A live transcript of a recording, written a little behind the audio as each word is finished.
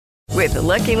With the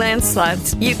Lucky Land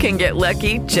Slots, you can get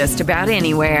lucky just about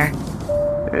anywhere.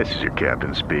 This is your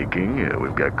captain speaking.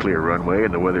 We've got clear runway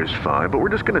and the weather's fine, but we're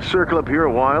just going to circle up here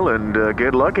a while and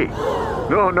get lucky.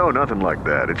 No, nothing like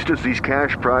that. It's just these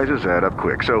cash prizes add up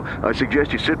quick. So I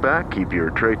suggest you sit back, keep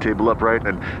your tray table upright,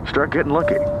 and start getting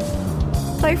lucky.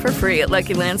 Play for free at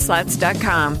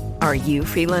LuckyLandSlots.com. Are you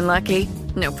feeling lucky?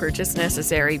 No purchase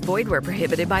necessary. Void where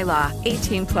prohibited by law.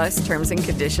 18 plus terms and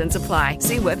conditions apply.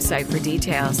 See website for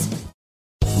details.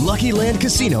 Lucky Land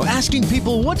Casino, asking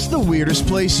people, what's the weirdest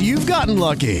place you've gotten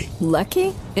lucky?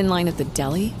 Lucky? In line at the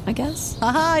deli, I guess?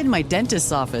 Aha, in my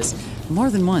dentist's office.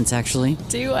 More than once, actually.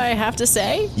 Do I have to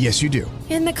say? Yes, you do.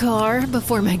 In the car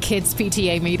before my kids'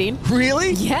 PTA meeting.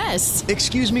 Really? Yes.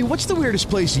 Excuse me, what's the weirdest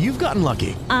place you've gotten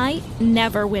lucky? I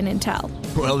never win and tell.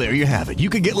 Well, there you have it. You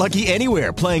can get lucky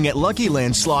anywhere, playing at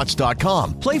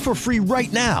LuckyLandSlots.com. Play for free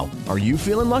right now. Are you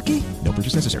feeling lucky? No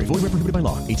purchase necessary. Void where prohibited by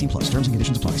law. 18 plus. Terms and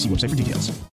conditions apply. See website for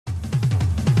details.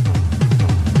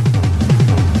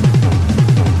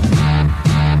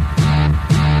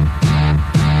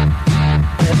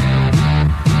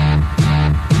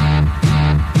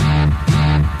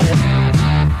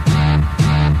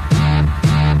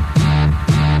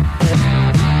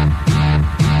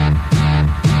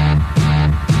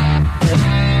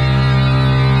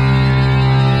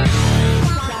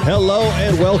 Hello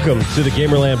and welcome to the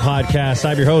Gamerland Podcast.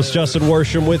 I'm your host, Justin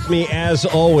Worsham. With me, as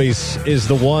always, is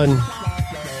the one,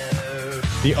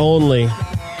 the only,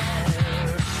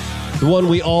 the one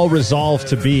we all resolve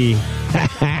to be,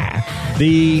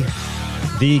 the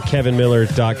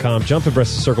KevinMiller.com. Jump and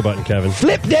press the circle button, Kevin.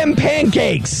 Flip them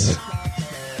pancakes!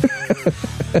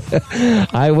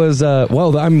 I was,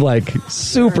 I'm like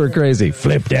super crazy.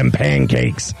 Flip them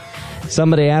pancakes.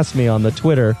 Somebody asked me on the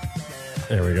Twitter.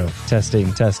 There we go.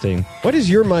 Testing. Why does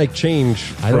your mic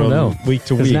change I don't know. Week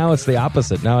to week? Because now it's the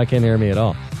opposite. Now I can't hear me at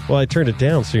all. Well, I turned it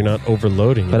down so you're not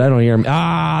overloading it. But I don't hear me.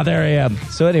 Ah, there I am.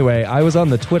 So anyway, I was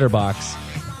on the Twitter box,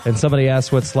 and somebody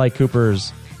asked what Sly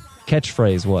Cooper's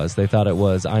catchphrase was. They thought it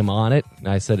was, I'm on it. And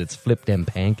I said, it's flip them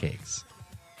pancakes.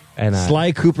 And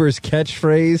Sly Cooper's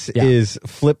catchphrase is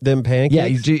flip them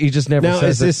pancakes? Yeah, he just never now,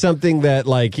 says is this something that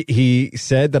like he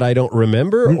said that I don't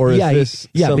remember? Or is this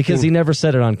something... because he never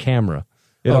said it on camera.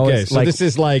 Okay, so this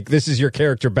is your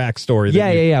character backstory.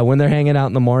 Yeah. When they're hanging out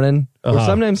in the morning, or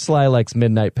sometimes Sly likes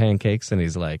midnight pancakes, and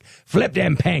he's like, "Flip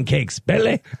them pancakes,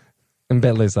 Bentley," and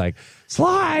Bentley's like,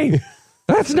 "Sly,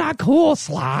 that's not cool,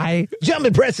 Sly. Jump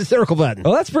and press the circle button."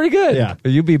 Oh, that's pretty good. Yeah,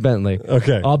 you be Bentley.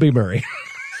 Okay, I'll be Murray.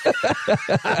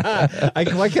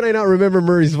 Why can I not remember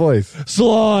Murray's voice?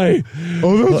 Sly.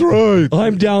 Oh, that's right.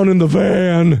 I'm down in the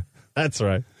van. That's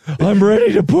right. I'm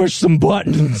ready to push some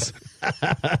buttons.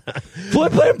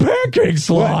 Flip them pancakes,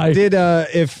 Sly.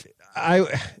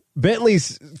 What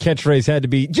Bentley's catchphrase had to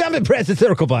be jump and press the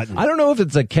circle button. I don't know if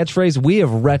it's a catchphrase. We have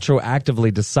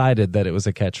retroactively decided that it was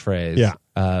a catchphrase. Yeah.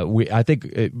 I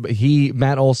think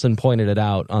Matt Olson pointed it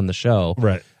out on the show.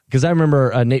 Right. Because I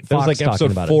remember Nate Fox like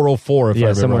talking about 404, it. if I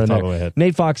remember off the top of there. my head.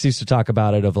 Nate Fox used to talk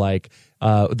about it of like,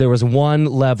 there was one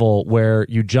level where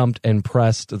you jumped and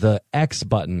pressed the X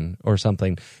button or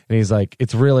something. And he's like,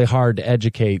 it's really hard to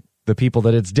educate the people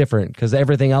that it's different because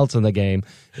everything else in the game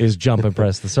is jump and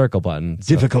press the circle button.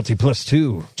 So difficulty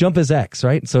 +2. Jump is X,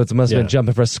 right? So it must have been jump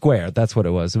and press square. That's what it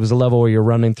was. It was a level where you're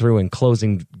running through and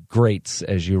closing grates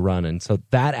as you run. And so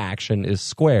that action is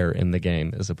square in the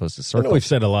game as opposed to circle. I know we've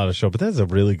said a lot of show, but that's a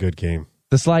really good game.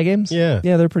 The Sly games? Yeah.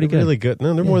 Yeah, they're pretty good. Really good.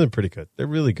 No, they're more than pretty good. They're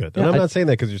really good. And I'm not saying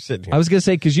that because you're sitting here. I was going to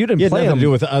say, because you didn't play them.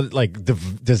 Nothing to do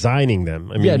with designing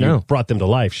them. I mean, you brought them to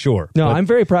life, sure. No, I'm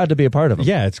very proud to be a part of them.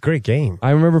 Yeah, it's a great game. I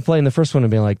remember playing the first one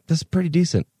and being like, this is pretty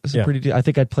decent. This is pretty I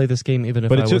think I'd play this game even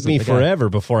if I wasn't. But it took me forever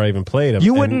before I even played them.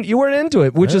 You weren't into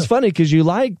it, which is funny because you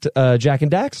liked Jack and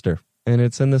Daxter. And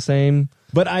it's in the same...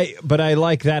 But I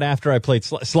like that after I played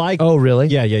Sly. Oh, really?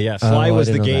 Yeah. Sly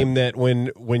was the game that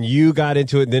when you got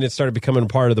into it and then it started becoming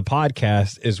part of the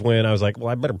podcast is when I was like, well,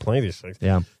 I better play these things.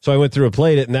 Yeah. So I went through and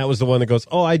played it, and that was the one that goes,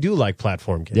 oh, I do like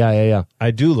platform games. Yeah.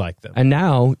 I do like them. And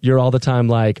now you're all the time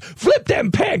like, flip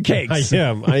them pancakes. I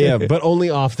am, but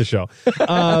only off the show.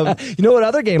 You know what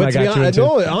other game I got you into?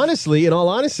 No, honestly, in all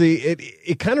honesty,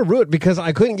 it kind of ruined because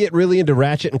I couldn't get really into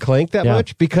Ratchet and Clank that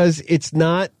much because it's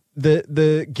not...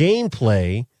 The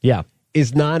gameplay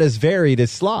is not as varied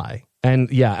as Sly. And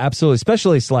yeah, absolutely.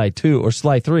 Especially Sly 2 or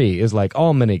Sly 3 is like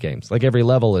all mini games. Like every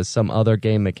level is some other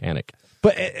game mechanic.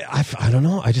 But I don't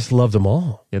know. I just love them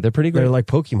all. Yeah, they're pretty great. They're like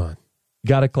Pokemon.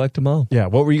 Got to collect them all. Yeah.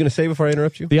 What were you going to say before I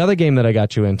interrupt you? The other game that I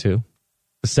got you into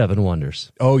Seven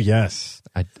Wonders. Oh, yes.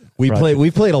 We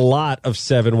played a lot of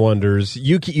Seven Wonders.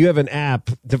 You have an app.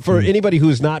 For anybody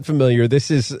who's not familiar,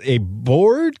 this is a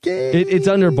board game? It's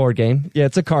under board game. Yeah,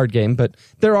 it's a card game, but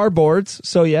there are boards.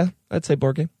 So, yeah, I'd say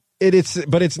board game.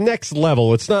 But it's next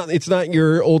level. It's not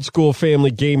your old school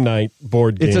family game night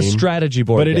board game. It's a strategy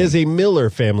board game. But it is a Miller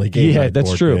family game night that's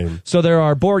board true. game. So there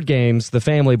are board games, the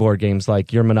family board games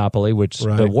like your Monopoly, which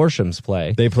the Worshams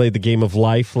play. They played the Game of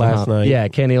Life last night. Yeah,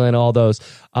 Candyland, all those.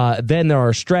 Then there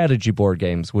are strategy board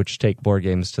games, which take board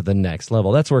games to the next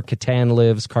level. That's where Catan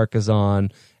lives,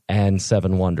 Carcassonne, and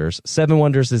Seven Wonders. Seven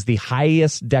Wonders is the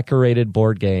highest decorated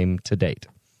board game to date.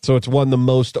 So it's won the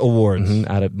most awards.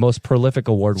 Out of most prolific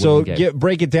award-winning game. So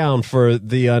break it down for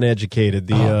the uneducated,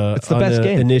 it's the best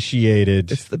game.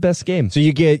 Uninitiated. It's the best game. So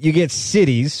you get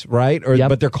cities, right?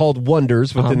 But they're called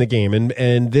wonders within the game,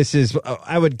 and this is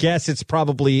I would guess it's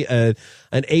probably an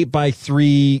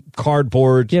 8x3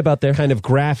 cardboard, about there, kind of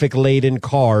graphic laden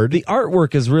card. The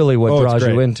artwork is really what draws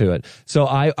you into it. So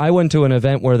I went to an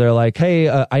event where they're like, hey,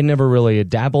 I never really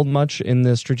dabbled much in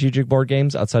the strategic board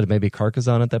games outside of maybe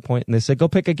Carcassonne at that point, and they said go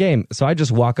pick a game. So I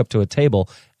just walk up to a table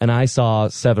and I saw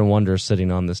Seven Wonders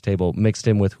sitting on this table mixed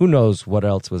in with who knows what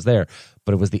else was there.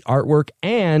 But it was the artwork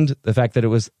and the fact that it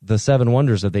was the Seven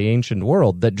Wonders of the ancient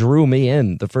world that drew me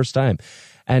in the first time.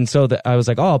 And so I was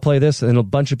like, oh, I'll play this. And a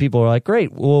bunch of people were like,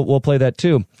 great, we'll play that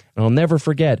too. And I'll never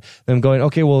forget them going,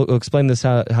 okay, we'll explain this,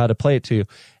 how to play it to you.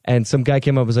 And some guy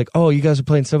came up and was like, oh, you guys are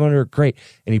playing Seven Wonders? Great.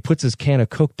 And he puts his can of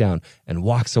Coke down and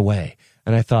walks away.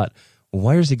 And I thought,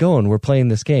 where is he going? We're playing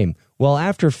this game. Well,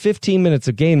 after 15 minutes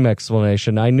of game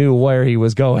explanation, I knew where he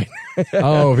was going.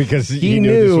 Oh, because he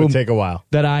knew this would take a while.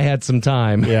 That I had some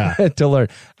time to learn.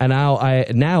 And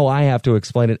now I have to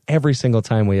explain it every single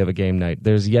time we have a game night.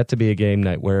 There's yet to be a game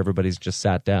night where everybody's just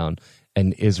sat down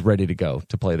and is ready to go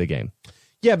to play the game.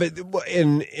 Yeah, but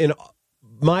in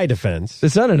my defense,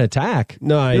 it's not an attack.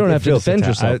 No, you don't have to defend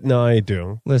yourself. No, I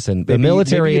do. Listen, the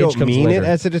military age comes later. You don't mean it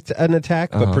as an attack,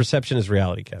 but perception is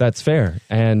reality, Kevin. That's fair.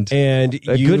 And a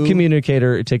good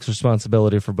communicator, it takes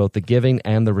responsibility for both the giving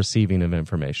and the receiving of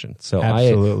information. So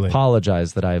absolutely. I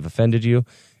apologize that I have offended you.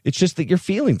 It's just that your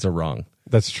feelings are wrong.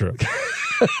 That's true.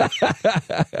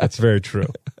 That's very true.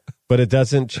 But it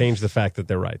doesn't change the fact that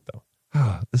they're right, though.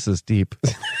 This is deep.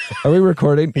 Are we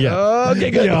recording? Yeah.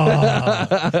 Okay, good. All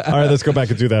right, let's go back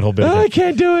and do that whole bit. I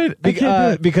can't do it.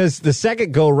 Because the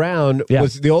second go round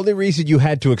was the only reason you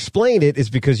had to explain it is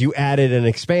because you added an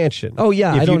expansion. Oh,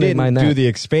 yeah. If I don't you mind that. didn't do the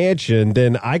expansion,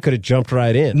 then I could have jumped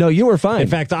right in. No, you were fine. In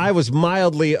fact, I was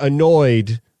mildly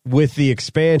annoyed with the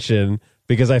expansion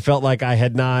because I felt like I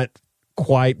had not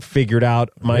quite figured out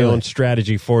my own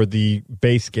strategy for the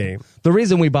base game. The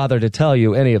reason we bother to tell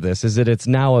you any of this is that it's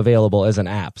now available as an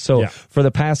app. So for the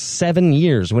past 7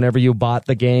 years, whenever you bought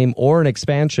the game or an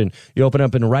expansion, you open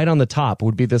up and right on the top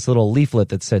would be this little leaflet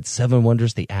that said Seven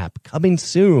Wonders, the app, coming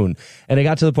soon. And it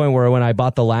got to the point where when I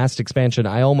bought the last expansion,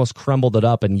 I almost crumbled it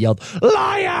up and yelled,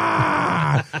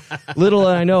 liar! Little did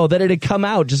I know that it had come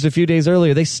out just a few days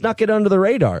earlier. They snuck it under the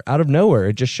radar out of nowhere.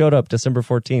 It just showed up December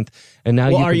 14th. And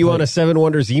now are you on a Seven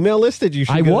Wonders email list?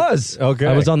 I was. Okay.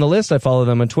 I was on the list. I follow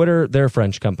them on Twitter. They're a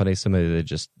French company, so maybe they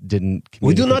just didn't.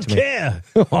 We do not care.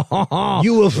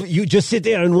 You just sit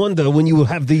there and wonder when you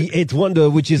have the Eighth Wonder,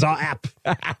 which is our app.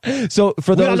 So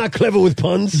for we are not clever with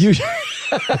puns.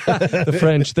 The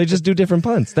French, they just do different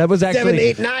puns. That was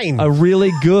actually 7, 8, 9. A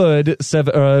really good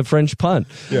French pun.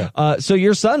 Yeah. So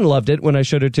your son loved it when I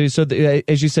showed it to you. So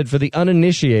as you said, for the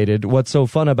uninitiated, what's so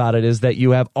fun about it is that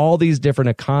you have all these different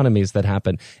economies that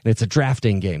happen, and it's a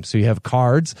drafting game. So you have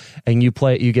cards, and you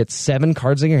get 7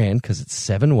 cards in your hand because it's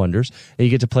Seven Wonders, and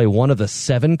you get to play one of the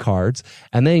 7 cards,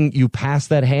 and then you pass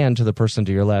that hand to the person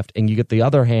to your left, and you get the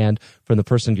other hand from the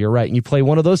person to your right, and you play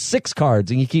one of those 6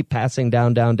 cards, and you keep passing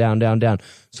down.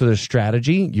 So there's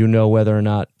strategy. You know whether or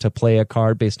not to play a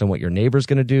card based on what your neighbor's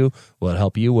going to do. Will it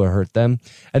help you? Will it hurt them?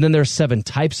 And then there's 7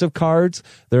 types of cards.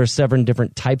 There are 7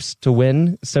 different types to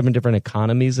win, 7 different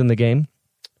economies in the game.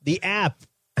 The app,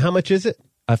 how much is it?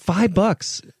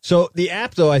 $5. So the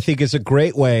app, though, I think is a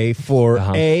great way for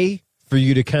for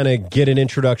you to kind of get an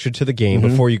introduction to the game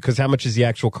before you, because how much is the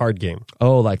actual card game?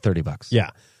 Oh, like $30. Yeah.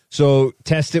 So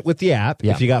test it with the app.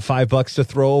 Yeah. If you got $5 to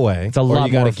throw away, it's a lot or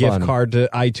you got more a gift fun. card to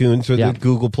iTunes or the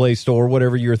Google Play Store,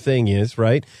 whatever your thing is,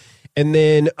 right? And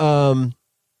then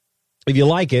if you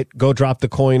like it, go drop the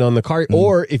coin on the card.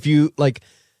 Or if you like,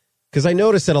 because I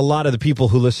noticed that a lot of the people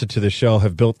who listen to the show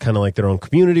have built kind of like their own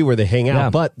community where they hang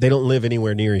out, but they don't live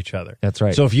anywhere near each other. That's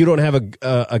right. So if you don't have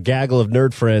a gaggle of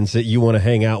nerd friends that you want to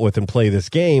hang out with and play this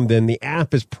game, then the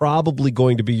app is probably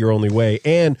going to be your only way.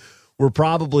 And we're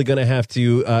probably going to have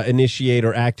to initiate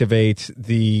or activate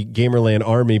the Gamerland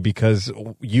Army because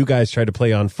you guys tried to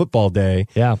play on football day.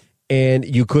 Yeah. And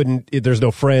you couldn't, there's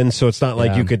no friends, so it's not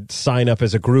like you could sign up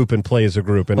as a group and play as a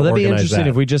group and that'd be organize interesting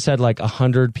that. if we just had like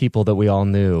 100 people that we all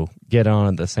knew get on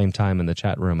at the same time in the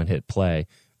chat room and hit play.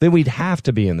 Then we'd have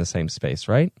to be in the same space,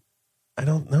 right? I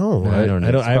don't know. I don't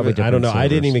know. I don't know. I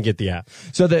didn't even get the app.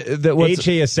 So the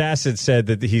HA Assassin said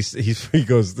that he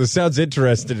goes, this sounds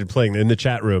interested in playing in the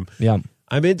chat room. Yeah.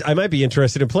 I might be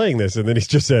interested in playing this, and then he's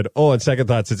just said, "Oh, on second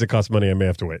thought, since it costs money, I may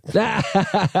have to wait." It's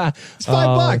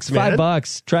 $5, it's man.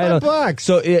 $5. Try it. $5.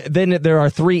 So then there are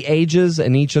 3 ages,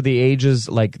 and each of the ages,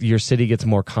 like your city gets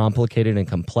more complicated and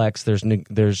complex.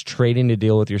 There's trading to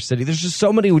deal with your city. There's just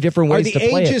so many different ways to play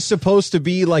it. Are the ages supposed to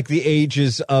be like the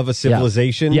ages of a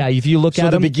civilization? Yeah. If you look at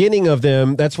the them, beginning of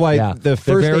them, that's why the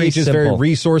first age is very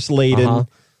resource laden.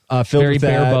 Filled very with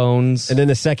bare that. bones. And then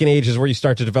the second age is where you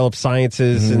start to develop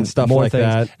sciences and stuff more like things.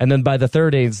 that. And then by the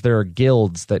third age, there are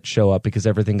guilds that show up because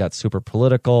everything got super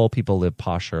political. People live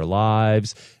posher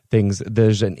lives.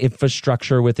 There's an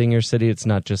infrastructure within your city. It's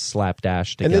not just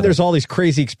slapdash together. And then there's all these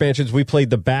crazy expansions. We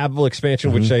played the Babel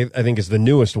expansion, which I think is the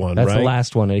newest one, That's right? the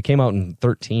last one. It came out in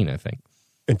 13, I think.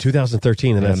 In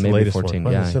 2013, and that's the maybe latest 14,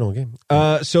 one. yeah. That's an old game.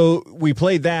 So we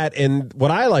played that, and what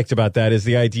I liked about that is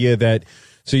the idea that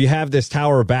so you have this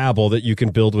Tower of Babel that you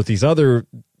can build with these other.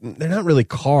 They're not really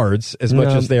cards as much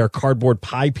as they are cardboard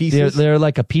pie pieces. They're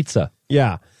like a pizza.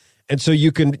 Yeah, and so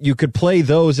you could play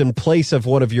those in place of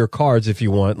one of your cards if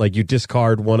you want. Like you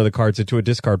discard one of the cards into a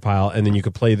discard pile, and then you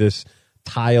could play this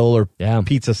tile or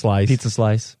pizza slice. Pizza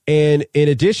slice. And in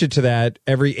addition to that,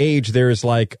 every age there's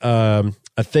like a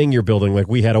thing you're building. Like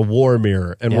we had a war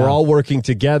mirror, and we're all working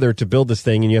together to build this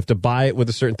thing, and you have to buy it with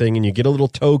a certain thing, and you get a little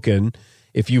token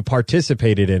if you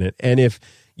participated in it. And if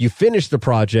you finish the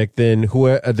project, then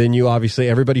you obviously,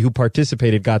 everybody who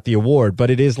participated got the award. But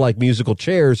it is like musical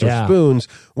chairs or spoons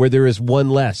where there is one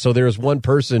less. So there is one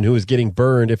person who is getting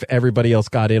burned if everybody else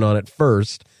got in on it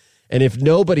first. And if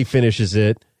nobody finishes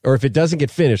it, or if it doesn't get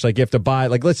finished, like you have to buy,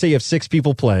 like let's say you have 6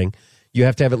 people playing, you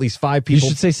have to have at least 5 people. You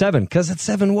should say 7 because it's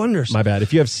 7 wonders. My bad.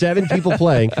 If you have 7 people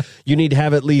playing, you need to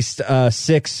have at least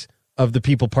 6 of the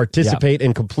people participate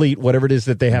and complete whatever it is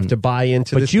that they have to buy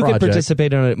into this project. But you could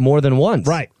participate on it more than once.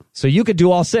 Right. So you could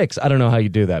do all 6. I don't know how you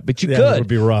do that, but you could. That would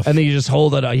be rough. And then you just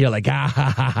hold it. You're like,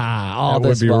 all that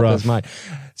this would be wealth rough. is mine.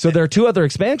 So there are 2 other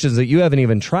expansions that you haven't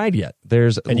even tried yet.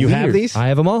 And you have these? I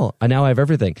have them all. I now have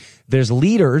everything. There's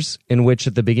leaders in which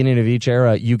at the beginning of each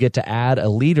era, you get to add a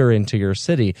leader into your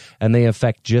city and they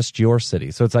affect just your city.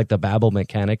 So it's like the Babel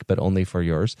mechanic, but only for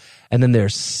yours. And then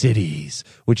there's cities,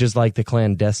 which is like the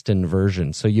clandestine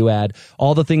version. So you add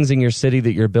all the things in your city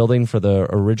that you're building for the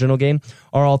original game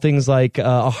are all things like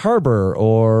a harbor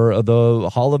or the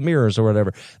Hall of Mirrors or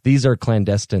whatever. These are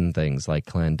clandestine things like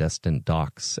clandestine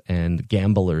docks and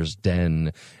Gambler's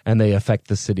Den, and they affect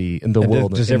the city and the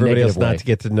world. Does everybody else not to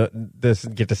get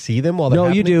to see them while they're No,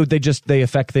 happening? you do. They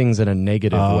affect things in a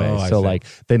negative way. I So see. like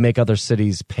they make other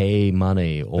cities pay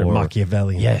money or They're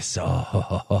Machiavellian. Yes,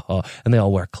 and they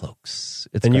all wear cloaks.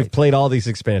 It's And great. you've played all these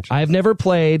expansions. I have never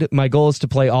played. My goal is to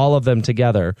play all of them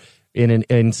together.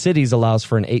 In cities allows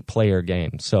for an 8-player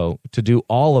game, so to do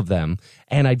all of them.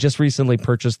 And I just recently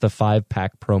purchased the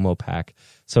 5-pack promo pack,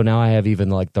 so now I have even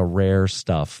like the rare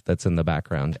stuff that's in the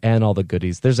background and all the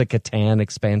goodies. There's a Catan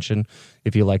expansion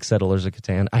if you like Settlers of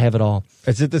Catan. I have it all.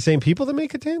 Is it the same people that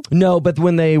make Catan? No, but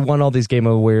when they won all these Game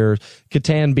Awards,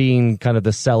 Catan being kind of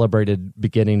the celebrated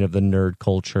beginning of the nerd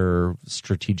culture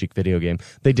strategic video game,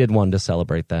 they did one to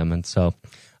celebrate them, and so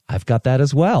I've got that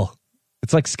as well.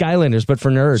 It's like Skylanders, but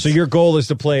for nerds. So your goal is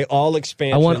to play all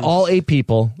expansions. I want all 8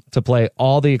 people to play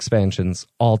all the expansions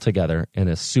all together in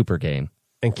a super game.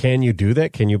 And can you do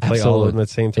that? Can you play all of them at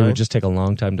the same time? It would just take a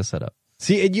long time to set up.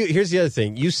 See, and here's the other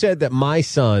thing. You said that my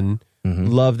son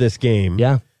loved this game.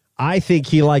 Yeah. I think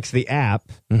he likes the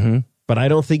app, but I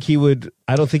don't think he would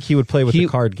play with the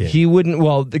card game. He wouldn't,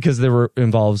 well, because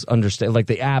involves understand, like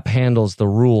the app handles the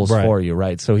rules for you,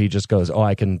 right? So he just goes,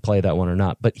 I can play that one or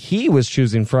not. But he was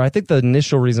choosing I think the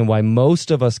initial reason why most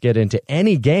of us get into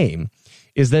any game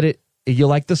is that you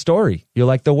like the story. You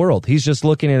like the world. He's just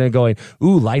looking at it and going,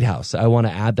 ooh, lighthouse. I want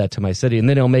to add that to my city. And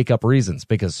then he'll make up reasons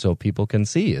because so people can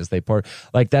see as they part.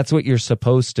 Like that's what you're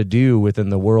supposed to do within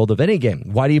the world of any game.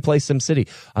 Why do you play SimCity?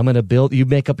 I'm going to you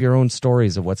make up your own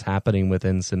stories of what's happening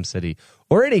within SimCity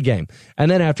or any game. And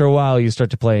then after a while you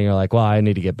start to play and you're like, well, I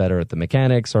need to get better at the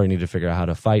mechanics or I need to figure out how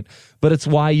to fight. But it's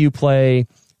why you play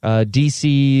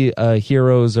DC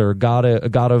Heroes or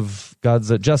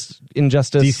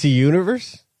Injustice. DC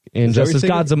Universe? Injustice,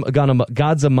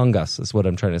 Gods Among Us is what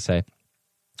I'm trying to say.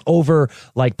 over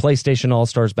like PlayStation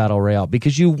All-Stars Battle Royale,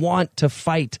 because you want to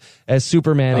fight as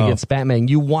Superman against Batman.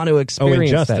 You want to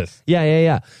experience Injustice. that.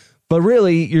 Yeah. But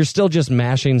really, you're still just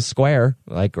mashing square,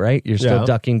 like, right? You're still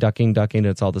ducking.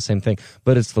 It's all the same thing.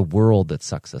 But it's the world that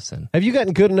sucks us in. Have you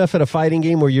gotten good enough at a fighting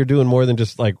game where you're doing more than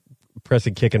just like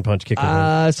pressing kick and punch,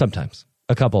 Sometimes.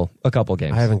 A couple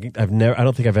games. I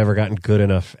don't think I've ever gotten good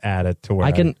enough at it to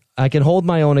where I can hold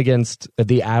my own against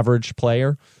the average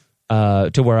player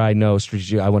to where I know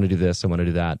strategy. I want to do this. I want to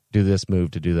do that. Do this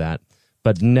move to do that.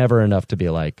 But never enough to be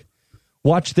like,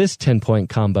 watch this 10-point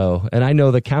combo, and I know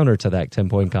the counter to that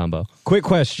 10-point combo. Quick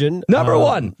question. Number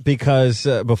one. Because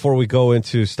before we go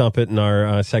into Stump It in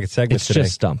our second segment today.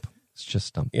 It's just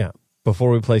Stump. Yeah.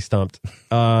 Before we play Stumped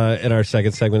in our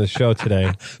second segment of the show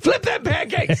today. Flip them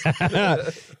pancakes!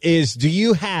 Do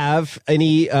you have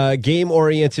any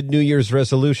game-oriented New Year's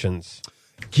resolutions?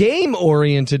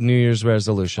 Game-oriented New Year's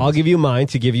resolutions. I'll give you mine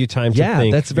to give you time to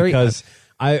think. That's very... Because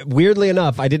weirdly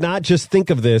enough, I did not just think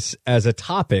of this as a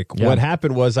topic. Yeah. What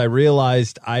happened was I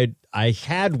realized I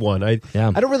had one. I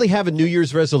don't really have a New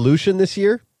Year's resolution this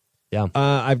year. Yeah.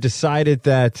 I've decided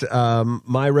that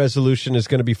my resolution is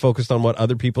going to be focused on what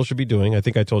other people should be doing. I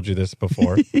think I told you this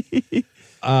before. Did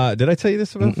I tell you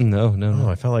this about? No. Oh,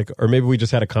 I felt like, or maybe we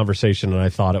just had a conversation and I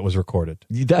thought it was recorded.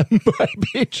 That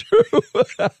might be true.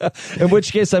 In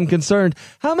which case I'm concerned.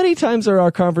 How many times are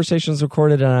our conversations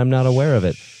recorded and I'm not aware of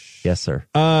it? Yes, sir.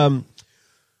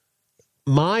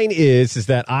 Mine is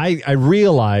that I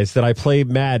realize that I play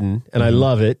Madden and I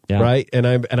love it, right? And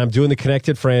I'm doing the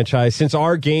Connected franchise. Since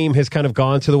our game has kind of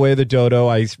gone to the way of the dodo,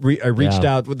 I reached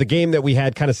out with the game that we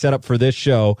had kind of set up for this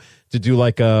show to do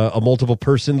like a multiple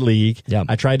person league. Yeah.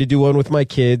 I tried to do one with my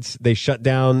kids. They shut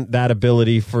down that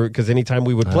ability because anytime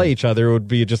we would play each other, it would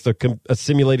be just a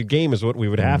simulated game is what we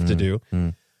would have to do.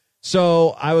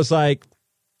 So I was like,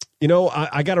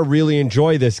 I got to really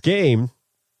enjoy this game.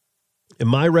 And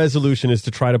my resolution is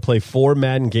to try to play 4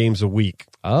 Madden games a week.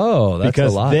 Oh, that's a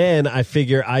lot. Because then I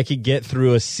figure I could get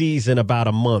through a season about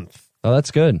a month. Oh, that's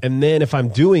good. And then if I'm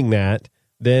doing that,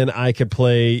 then I could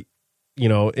play,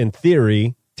 in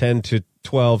theory, 10 to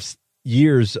 12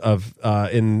 years of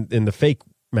in the fake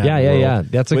Madden world. Yeah.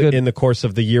 That's a good in the course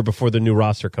of the year before the new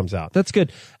roster comes out. That's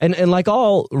good. And like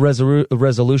all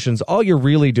resolutions, all you're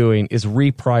really doing is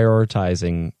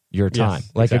reprioritizing your time,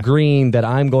 agreeing that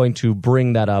I'm going to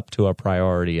bring that up to a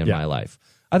priority in my life.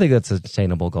 I think that's a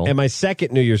attainable goal. And my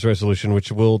second New Year's resolution,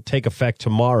 which will take effect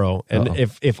tomorrow, and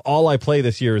if all I play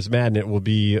this year is Madden, it will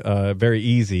be very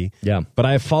easy. Yeah. But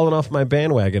I have fallen off my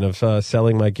bandwagon of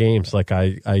selling my games like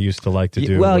I used to like to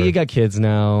do. Well, you got kids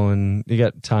now, and you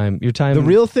got time. Your time. The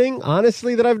real thing,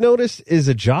 honestly, that I've noticed is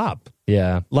a job.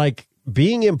 Yeah. Like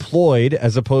being employed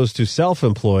as opposed to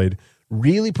self-employed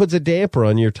really puts a damper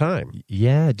on your time.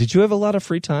 Yeah. Did you have a lot of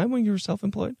free time when you were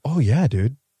self-employed? Oh, yeah,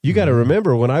 dude. You got to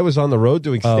remember, when I was on the road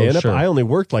doing stand-up, I only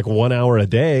worked like 1 hour a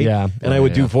day. Yeah. And I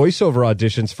would do voiceover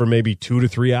auditions for maybe 2 to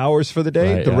 3 hours for the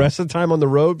day. Right, the rest of the time on the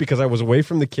road, because I was away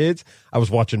from the kids, I was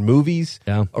watching movies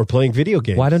or playing video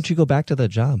games. Why don't you go back to that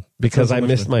job? Because I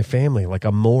missed my family like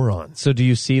a moron. So do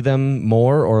you see them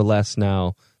more or less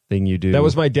now than you do? That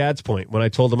was my dad's point. When I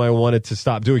told him I wanted to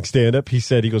stop doing stand-up, he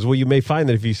goes, well, you may find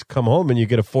that if you come home and you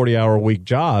get a 40-hour-a-week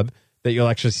job, that you'll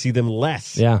actually see them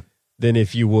less than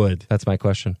if you would. That's my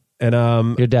question. And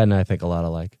your dad and I think a lot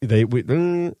alike. I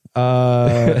don't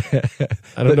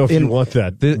know if you want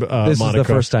that. This Monica. is the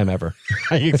first time ever.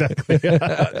 Exactly.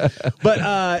 But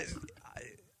I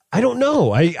don't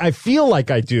know. I feel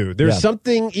like I do. There's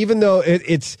something, even though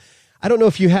it's. I don't know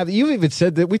if you've even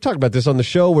said that. We talked about this on the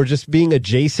show. We're just being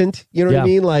adjacent. You know what I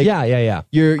mean? Like, yeah.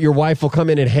 Your wife will come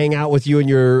in and hang out with you in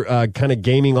your kind of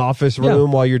gaming office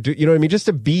room while you're you know what I mean? Just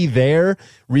to be there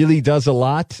really does a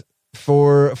lot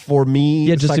for me.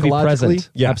 Yeah, just to be present.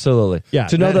 Yeah, absolutely. Yeah,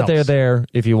 to know that they're helps. there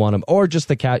if you want them, or just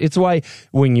the cat. It's why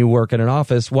when you work in an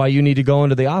office, why you need to go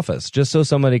into the office, just so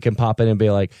somebody can pop in and be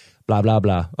like, blah blah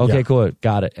blah. Okay, cool,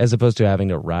 got it. As opposed to having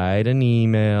to write an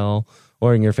email.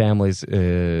 Or in your family's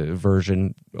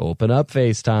version, open up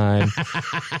FaceTime.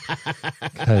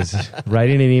 Because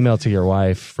writing an email to your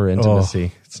wife for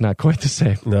intimacy, it's not quite the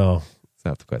same. No. It's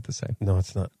not quite the same. No,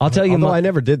 it's not. I'll tell you. Although I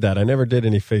never did that. I never did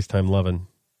any FaceTime loving.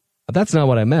 That's not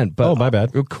what I meant. But my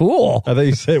bad. Cool. I thought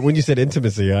you said, when you said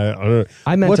intimacy, I don't know.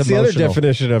 I meant what's emotional. the other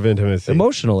definition of intimacy?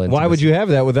 Emotional intimacy. Why would you have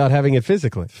that without having it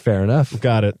physically? Fair enough.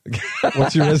 Got it.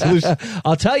 What's your resolution?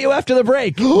 I'll tell you after the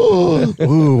break.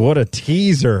 Ooh, what a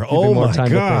teaser. Oh my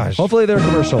gosh. Hopefully they're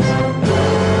commercials.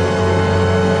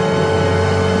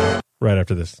 Right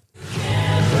after this.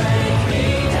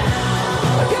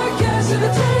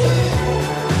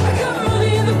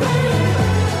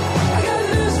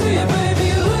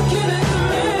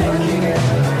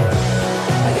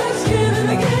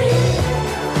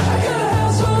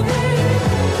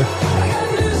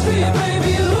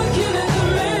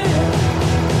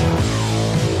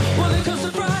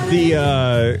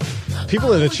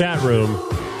 people in the chat room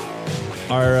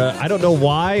are, I don't know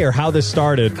why or how this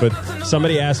started, but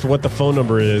somebody asked what the phone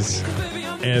number is,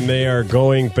 and they are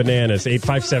going bananas.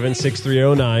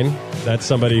 857-6309. That's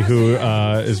somebody who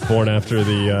is born after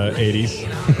the 80s.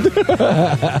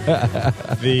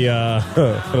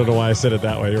 I don't know why I said it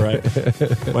that way, right?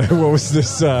 What was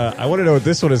this? I want to know what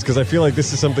this one is because I feel like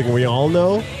this is something we all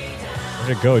know.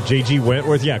 Where'd it go? J.G.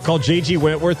 Wentworth? Yeah, call J.G.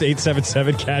 Wentworth,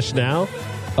 877-CASH NOW.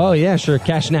 Oh, yeah, sure.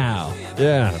 Cash Now.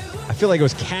 Yeah. I feel like it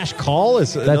was Cash Call.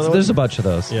 There's a bunch of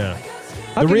those. Yeah.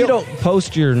 How come you don't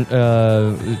post your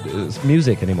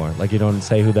music anymore? Like you don't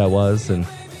say who that was? And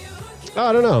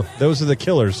I don't know. Those are the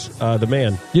Killers, the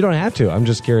man. You don't have to. I'm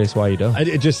just curious why you don't.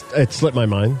 It slipped my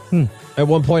mind. At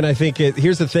one point, I think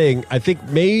here's the thing. I think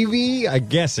maybe, I'm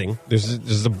guessing,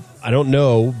 I don't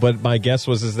know, but my guess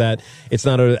is that it's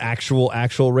not an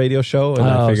actual radio show. And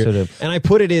I figured, and I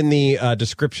put it in the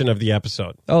description of the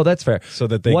episode. Oh, that's fair. So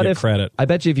that they get credit. I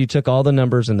bet you if you took all the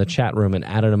numbers in the chat room and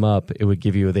added them up, it would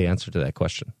give you the answer to that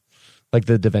question. Like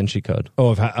the Da Vinci Code.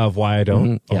 Oh, of why I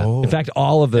don't? Mm-hmm. Yeah. Oh. In fact,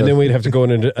 all of the... And then we'd have to go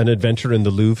on an adventure in the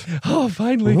Louvre. Oh,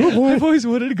 finally. I've always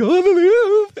wanted to go on the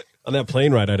Louvre. On that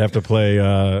plane ride, I'd have to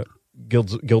play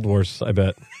Guild Wars, I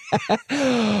bet.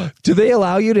 Do they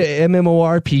allow you to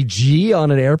MMORPG on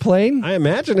an airplane? I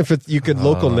imagine if you could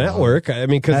local network. I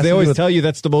mean, because they always tell you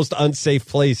that's the most unsafe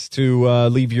place to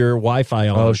leave your Wi-Fi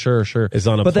on. Oh, sure. Is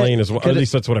on a plane as well. Or at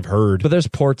least that's what I've heard. But there's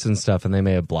ports and stuff, and they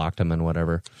may have blocked them and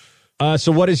whatever.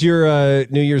 So what is your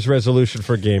New Year's resolution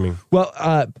for gaming? Well,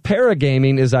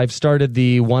 paragaming is I've started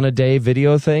the 1 a day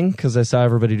video thing because I saw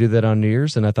everybody do that on New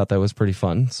Year's, and I thought that was pretty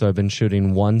fun. So I've been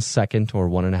shooting 1 second or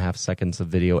 1.5 seconds of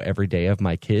video every day of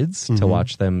my kids to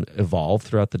watch them evolve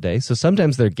throughout the day. So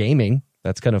sometimes they're gaming.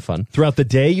 That's kind of fun. Throughout the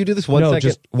day you do this? 1 second? No,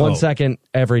 just 1 second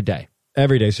every day.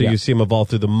 Every day, so you see them evolve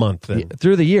through the month. Then. Yeah,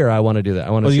 through the year, I want to do that.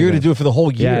 You're going to do it for the whole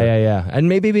year? Yeah, and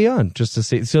maybe beyond, just to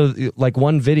see. So, like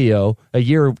one video, a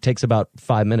year takes about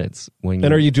 5 minutes. And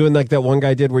are you doing like that one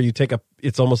guy did, where you take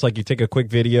it's almost like you take a quick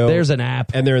video. There's an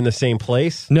app, and they're in the same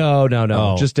place. No,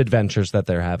 just adventures that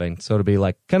they're having. So it'll be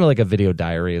like kind of like a video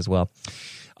diary as well.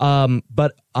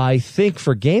 But I think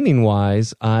for gaming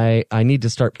wise, I need to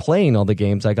start playing all the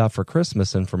games I got for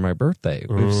Christmas and for my birthday.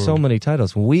 We have so many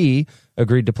titles. We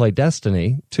agreed to play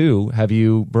Destiny 2. Have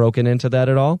you broken into that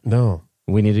at all? No.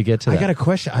 We need to get to that. I got a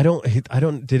question. I don't,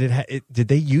 did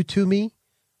they YouTube me?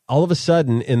 All of a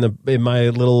sudden in my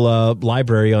little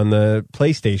library on the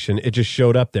PlayStation, it just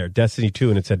showed up there, Destiny 2,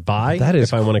 and it said buy. That is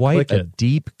if I want to click quite a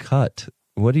deep cut.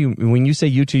 What do you, when you say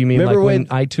U2, you mean remember like when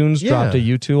iTunes dropped a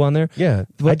U2 on there? Yeah.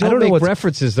 I don't know make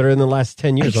references that are in the last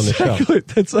 10 years on the show.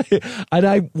 That's like,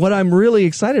 what I'm really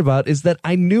excited about is that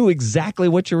I knew exactly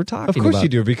what you were talking about. Of course you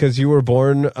do, because you were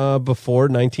born before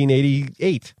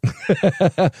 1988.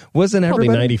 Wasn't everybody? Probably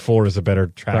 94 is a better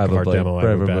track of our demo,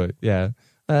 I would bet. Yeah.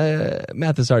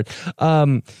 Math is hard.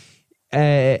 I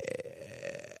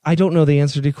don't know the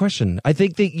answer to your question. I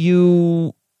think that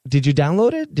did you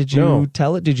download it? Did you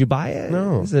tell it? Did you buy it?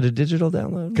 No. Is it a digital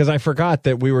download? Because I forgot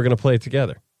that we were going to play it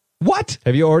together. What?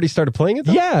 Have you already started playing it,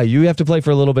 though? Yeah, you have to play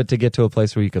for a little bit to get to a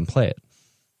place where you can play it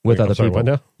with other people. What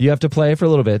now? You have to play for a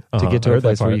little bit to get to a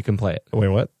place where you can play it. Wait,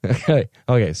 what?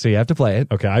 Okay, so you have to play it.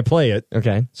 Okay, I play it.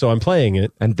 Okay. So I'm playing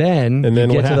it. And then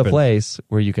you get to the place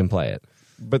where you can play it.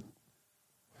 But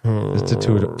it's a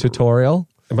tutorial.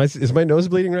 Is my nose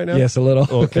bleeding right now? Yes, a little.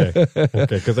 Okay,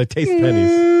 because I taste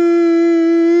pennies.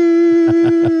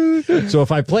 So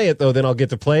if I play it, though, then I'll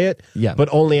get to play it. Yeah. But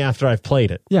only after I've played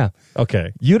it. Yeah.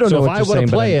 Okay. You don't know what you're saying. So if I want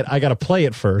to play it, I got to play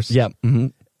it first. Yeah. Mm-hmm.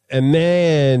 And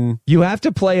then you have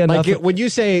to play enough. Like when you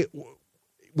say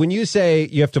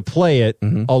you have to play it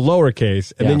all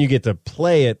lowercase, and then you get to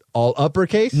play it all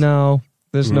uppercase. No.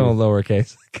 There's no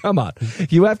lowercase. Come on.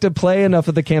 You have to play enough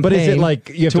of the campaign but is it like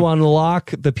you have to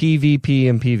unlock the PvP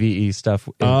and PvE stuff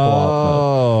in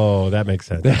co-op mode. That makes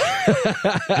sense.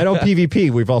 I don't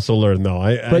PvP, we've also learned, though.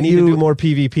 I need to do more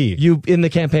PvP. You in the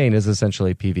campaign is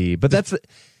essentially PvE. But that's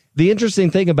the interesting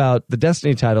thing about the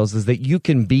Destiny titles is that you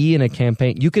can be in a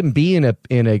campaign, you can be in a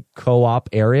co-op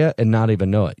area and not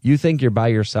even know it. You think you're by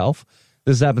yourself.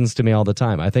 This happens to me all the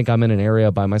time. I think I'm in an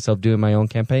area by myself doing my own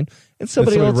campaign, and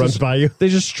somebody else runs by you. They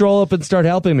just stroll up and start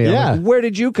helping me. Yeah. I'm like, where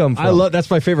did you come from? That's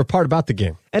my favorite part about the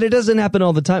game. And it doesn't happen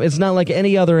all the time. It's not like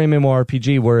any other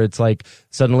MMORPG where it's like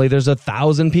suddenly there's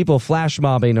 1,000 people flash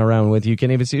mobbing around with you. You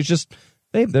can't even see. It's just,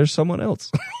 hey, there's someone else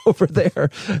over there.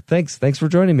 Thanks for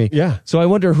joining me. Yeah. So I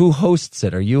wonder who hosts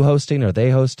it. Are you hosting? Are they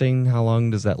hosting? How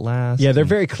long does that last? Yeah, they're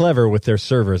very clever with their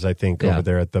servers, I think, over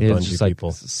there at the Bungie just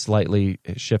people. Like slightly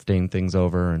shifting things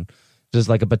over and just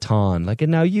like a baton. Like,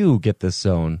 and now you get this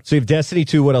zone. So you have Destiny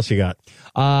 2. What else you got?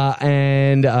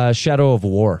 And Shadow of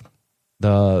War.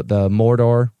 the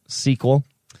Mordor sequel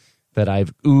that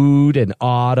I've oohed and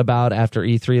awed about after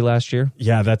E3 last year.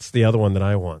 Yeah, that's the other one that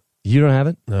I want. You don't have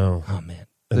it? No. Oh man,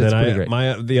 And it's then pretty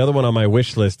great. the other one on my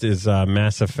wish list is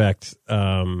Mass Effect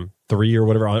 3 or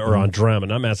whatever, or Andromeda,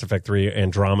 not Mass Effect 3,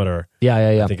 Andromeda.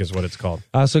 Yeah. I think is what it's called.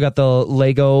 I also got the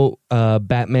Lego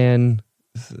Batman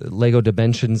Lego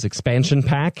Dimensions expansion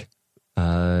pack,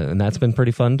 and that's been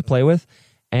pretty fun to play with.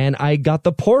 And I got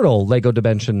the Portal Lego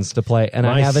Dimensions to play, and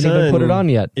I haven't even put it on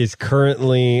yet. Is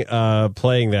currently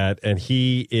playing that, and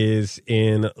he is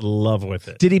in love with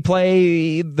it. Did he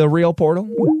play the real Portal?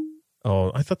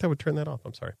 Oh, I thought that would turn that off.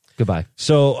 I'm sorry. Goodbye.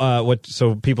 So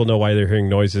so people know why they're hearing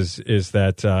noises is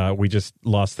that we just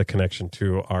lost the connection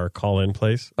to our call-in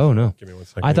place. Oh, no. Give me 1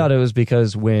 second. I thought it was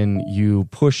because when you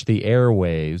push the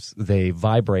airwaves, they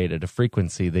vibrate at a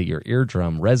frequency that your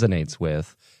eardrum resonates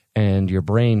with, and your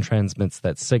brain transmits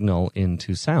that signal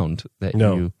into sound that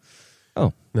you...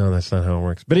 Oh. No, that's not how it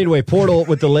works. But anyway, Portal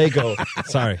with the Lego.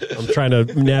 Sorry, I'm trying to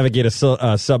navigate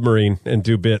a submarine and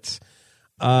do bits.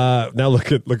 Now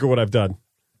look at what I've done.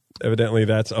 Evidently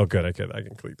that's good. I can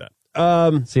complete that.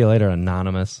 See you later,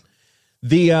 Anonymous.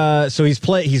 So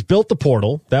he's built the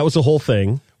Portal. That was the whole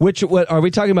thing. What are we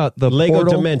talking about? The Lego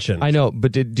Portal? Dimensions. I know,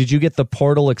 but did you get the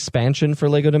Portal expansion for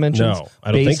Lego Dimensions? No,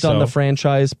 I don't think Based on so. the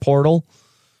franchise Portal?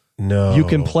 No. You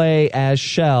can play as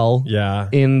Shell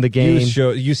in the game.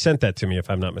 You sent that to me, if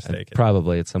I'm not mistaken.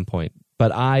 Probably at some point.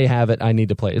 But I have it. I need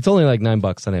to play it. It's only like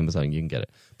 $9 on Amazon. You can get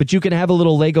it. But you can have a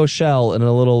little Lego Shell and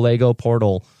a little Lego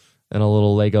Portal and a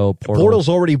little Lego Portal. Portal's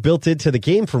already built into the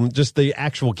game from just the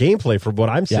actual gameplay from what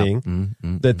I'm seeing.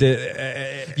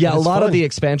 A lot of the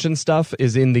expansion stuff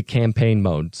is in the campaign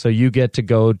mode. So you get to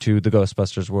go to the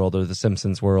Ghostbusters world or the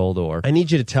Simpsons world. Or I need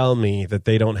you to tell me that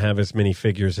they don't have as many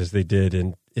figures as they did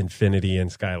in Infinity and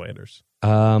Skylanders.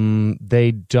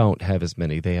 They don't have as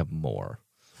many. They have more.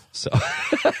 So,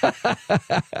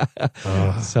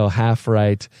 so half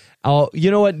right. Oh, you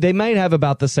know what? They might have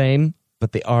about the same,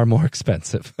 but they are more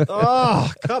expensive. Oh,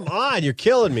 come on. You're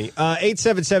killing me.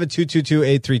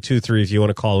 877-222-8323 if you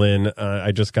want to call in.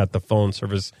 I just got the phone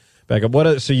service back up.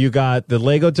 So you got the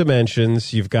Lego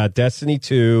Dimensions. You've got Destiny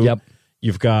 2. Yep.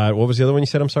 You've got, what was the other one you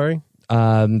said? I'm sorry?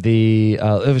 It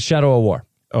was Shadow of War.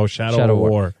 Oh, Shadow of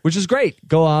War. Which is great.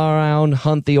 Go around,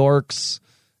 hunt the orcs.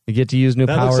 You get to use new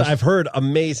powers. I've heard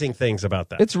amazing things about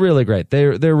that. It's really great.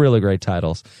 They're really great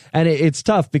titles. And it's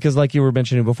tough because, like you were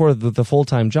mentioning before, the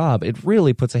full-time job, it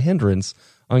really puts a hindrance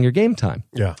on your game time.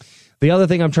 Yeah. The other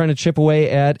thing I'm trying to chip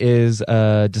away at is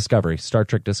Discovery, Star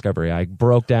Trek Discovery. I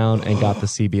broke down and got the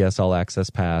CBS All Access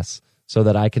Pass so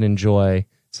that I can enjoy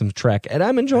some Trek, and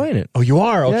I'm enjoying it. Oh, you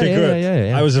are? Okay, good.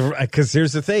 Yeah. I was, because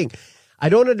here's the thing. I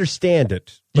don't understand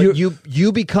it. But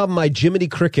you become my Jiminy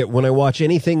Cricket when I watch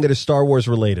anything that is Star Wars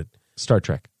related. Star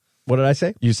Trek. What did I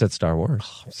say? You said Star Wars.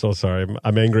 Oh, I'm so sorry.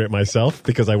 I'm angry at myself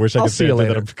because I wish I could say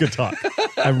that I could talk.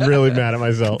 I'm really mad at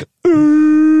myself.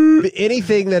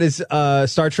 Anything that is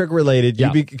Star Trek related,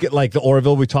 like the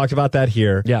Orville, we talked about that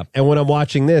here. Yeah. And when I'm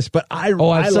watching this, but I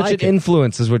have such like an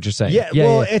influence, is what you're saying.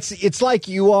 Yeah. It's like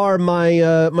you are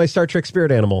my my Star Trek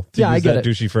spirit animal. To use I get that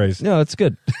douchey phrase. No, it's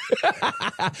good.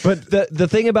 But the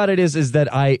thing about it is that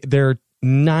they're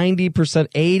 90%,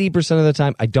 80% of the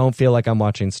time, I don't feel like I'm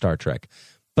watching Star Trek,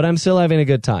 but I'm still having a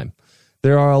good time.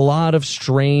 There are a lot of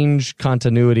strange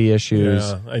continuity issues.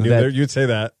 Yeah, I knew you'd say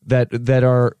that. That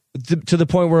are to the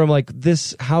point where I'm like,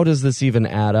 how does this even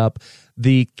add up?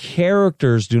 The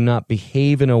characters do not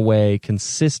behave in a way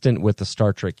consistent with the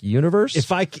Star Trek universe.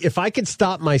 If I could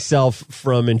stop myself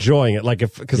from enjoying it,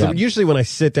 because usually when I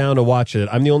sit down to watch it,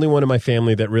 I'm the only one in my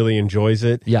family that really enjoys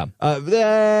it. Yeah.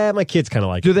 My kids kind of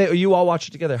like it. Do you all watch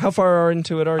it together? How far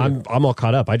into it are you? I'm all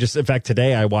caught up. In fact,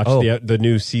 today I watched the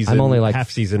new season, I'm only like half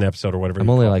season episode or whatever. I'm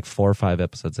only like 4 or 5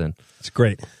 episodes in. It's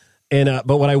great. And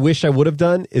but what I wish I would have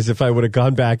done is if I would have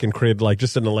gone back and created like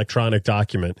just an electronic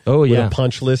document with a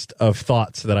punch list of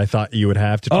thoughts that I thought you would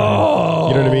have to try.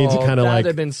 You know what I mean? To kind of like that'd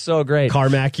have been so great.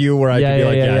 Carmack you, where I could be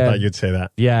like, I thought you'd say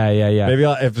that. Yeah. Maybe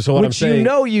what I'm saying.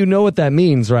 You know what that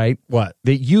means, right? What?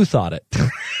 That you thought it.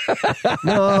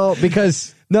 No,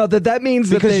 because. No, that means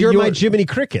because you're my Jiminy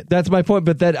Cricket. That's my point.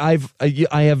 But that I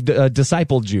have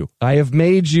discipled you. I have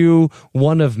made you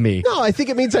one of me. No, I think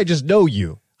it means I just know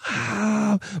you.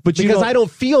 But because I don't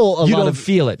feel a lot don't of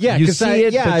feel it. Yeah, you see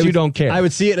it, but you don't care. I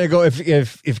would see it and I go,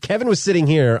 if Kevin was sitting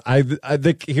here, I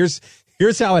think here's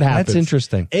how it happens. That's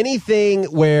interesting. Anything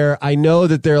where I know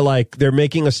that they're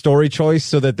making a story choice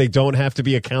so that they don't have to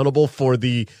be accountable for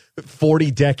the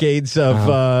 40 decades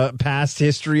of past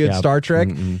history of Star Trek.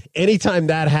 Anytime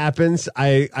that happens,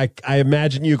 I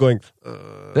imagine you going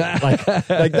like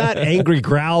that angry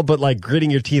growl, but like gritting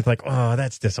your teeth, like, oh,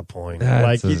 that's disappointing.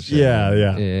 That's like,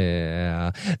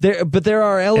 yeah. There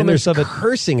are elements of it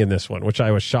cursing in this one, which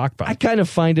I was shocked by. I kind of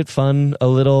find it fun a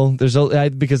little. Because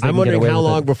I'm wondering how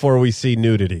long before we see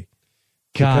nudity.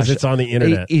 Gosh, because it's on the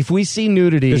internet. If we see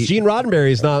nudity, because Gene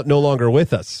Roddenberry is no longer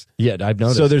with us. Yeah, I've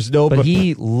noticed. So there's no. But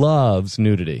he loves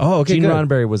nudity. Oh, okay. Gene good.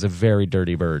 Roddenberry was a very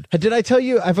dirty bird. Did I tell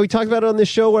you? Have we talked about it on this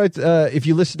show? Where if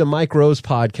you listen to Mike Rowe's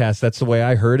podcast, that's the way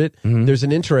I heard it. There's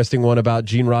an interesting one about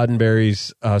Gene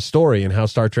Roddenberry's story and how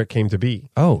Star Trek came to be.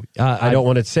 Oh, I don't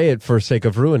want to say it for sake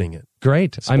of ruining it.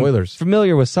 Great. Spoilers. I'm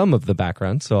familiar with some of the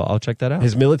background, so I'll check that out.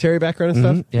 His military background and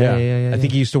stuff? Yeah. I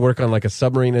think he used to work on like a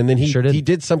submarine, and then he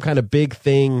did some kind of big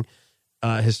thing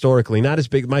historically. Not as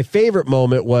big. My favorite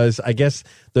moment was, I guess,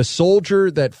 the soldier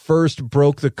that first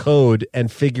broke the code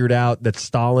and figured out that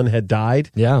Stalin had died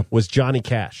was Johnny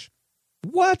Cash.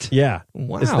 What? Yeah.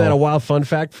 Wow. Isn't that a wild fun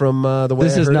fact from the way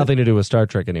This I has heard nothing to do with Star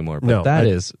Trek anymore, but No, that I'm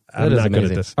is not amazing. good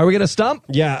at this. Are we going to stump?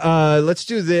 Yeah, let's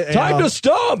do the... Time to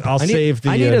stump! I'll save the...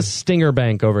 I need a stinger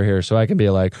bank over here so I can be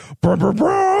like,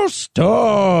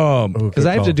 stump! Because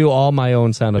I have to do all my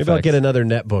own sound effects. Maybe I'll get another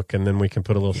netbook and then we can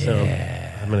put a little sound.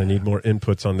 I'm going to need more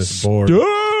inputs on this board.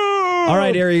 All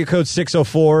right, area code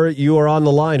 604. You are on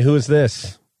the line. Who is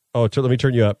this? Oh, let me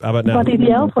turn you up. How about now? What's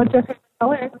your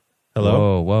color?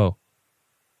 Hello? Whoa.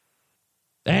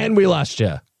 And we lost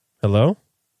you. Hello?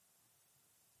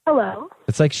 Hello.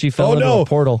 It's like she fell into a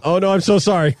portal. Oh, no, I'm so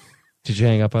sorry. Did you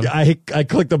hang up on her? I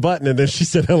clicked the button and then she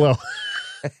said hello.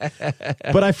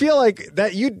 But I feel like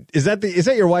is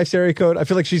that your wife's area code? I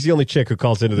feel like she's the only chick who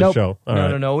calls into the show. All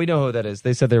right. No. We know who that is.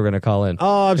 They said they were going to call in.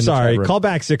 Oh, I'm sorry. Call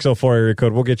back 604 area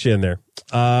code. We'll get you in there.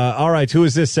 All right. Who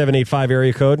is this 785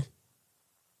 area code?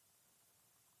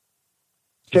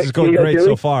 This is going great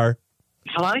so far.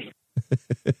 Hi.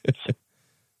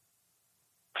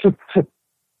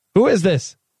 Who is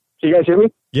this? Can you guys hear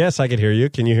me? Yes, I can hear you.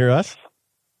 Can you hear us?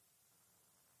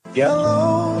 Yeah.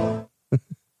 Hello.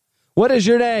 What is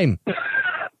your name? This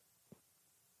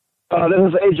is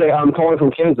AJ. I'm calling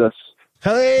from Kansas.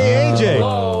 Hey, AJ.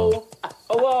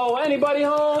 Hello, anybody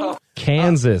home?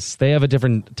 Kansas. They have a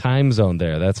different time zone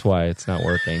there. That's why it's not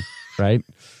working, right?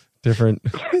 Different.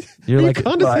 You're like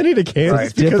condescending to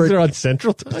Kansas because they're on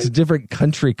Central Time. It's a different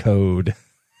country code.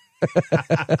 That's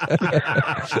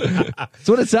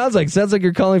what it sounds like. It sounds like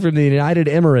you're calling from the United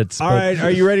Emirates. All right,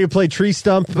 are you ready to play Tree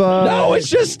Stump? No, it's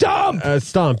just Stump.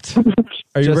 Stumped.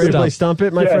 Are you ready to play Stump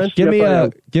It, my friend? Give me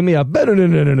a. No,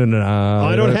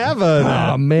 I don't have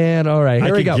a. Oh man! All right,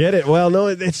 here we go. Get it? Well,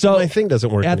 no, my thing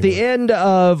doesn't work. At the end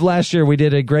of last year, we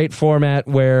did a great format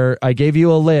where I gave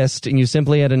you a list, and you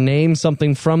simply had to name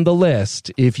something from the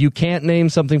list. If you can't name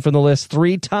something from the list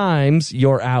 3 times,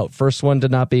 you're out. First one to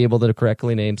not be able to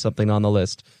correctly name something on the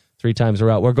list 3 times, we're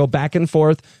out. We'll go back and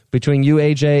forth between you,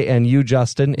 AJ, and you,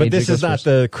 Justin. But AJ this is not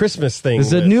the Christmas thing.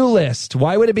 This is a new list.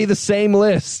 Why would it be the same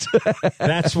list?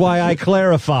 That's why I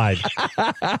clarified.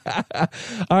 All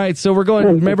right, so we're going.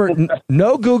 Remember,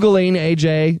 no Googling,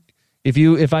 AJ.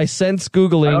 If I sense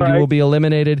Googling, you will be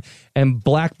eliminated and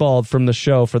blackballed from the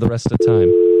show for the rest of the time.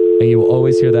 And you will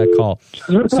always hear that call.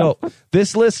 So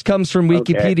this list comes from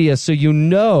Wikipedia, so you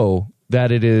know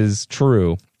that it is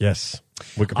true. Yes.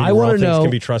 Wikipedia, I want to know.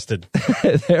 Can be trusted.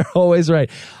 They're always right.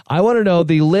 I want to know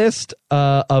the list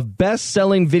of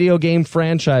best-selling video game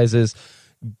franchises,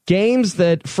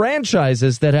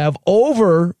 franchises that have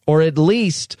over or at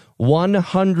least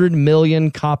 100 million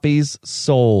copies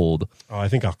sold. Oh, I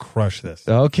think I'll crush this.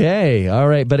 Okay, all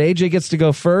right. But AJ gets to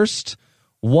go first.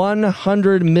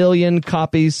 100 million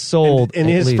copies sold. In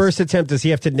his first attempt, does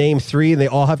he have to name 3 and they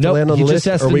all have to land on the list?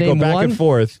 Or we go back and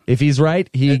forth? If he's right,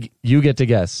 you get to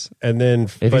guess. And then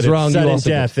if he's wrong, you also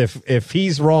death. If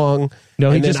he's wrong, no,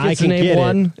 he just gets to name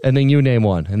one, and then you name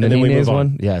one, and then he names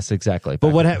one. Yes, exactly. But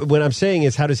what I'm saying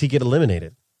is, how does he get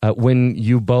eliminated? When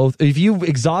you both, if you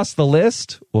exhaust the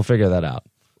list, we'll figure that out.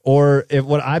 Or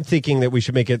what I'm thinking that we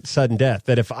should make it sudden death.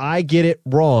 That if I get it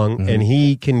wrong and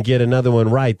he can get another one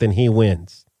right, then he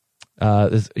wins.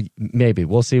 Maybe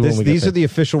we'll see when we get These are the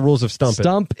official rules of Stump It.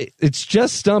 Stump. It's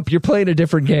just Stump. You're playing a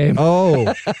different game. Oh,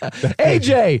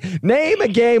 AJ, name a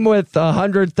game with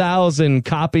 100,000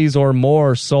 copies or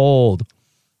more sold.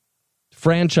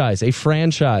 Franchise.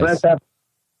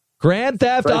 Grand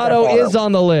Theft Auto is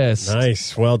on the list.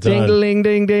 Nice. Well done. Ding,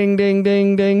 ding, ding, ding,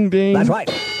 ding, ding, ding. That's right.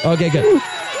 Okay, good.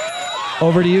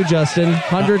 Over to you, Justin.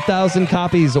 100,000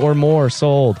 copies or more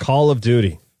sold. Call of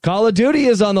Duty. Call of Duty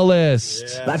is on the list.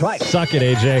 Yeah. That's right. Suck it,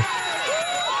 AJ.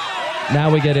 Now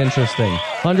we get interesting.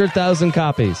 100,000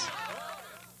 copies.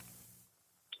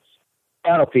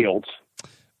 Battlefields.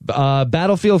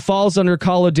 Battlefield falls under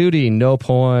Call of Duty. No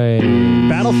point.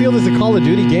 Battlefield is a Call of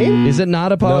Duty game? Is it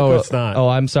not a No, it's not. Oh,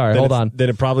 I'm sorry. Hold on. Then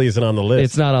it probably isn't on the list.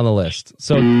 It's not on the list.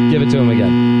 So give it to him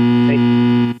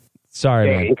again. Sorry,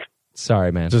 man.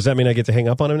 Sorry, man. Does that mean I get to hang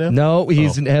up on him now? No,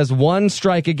 he's has one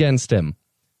strike against him.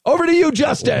 Over to you,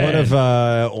 Justin.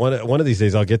 One of these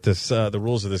days, I'll get this the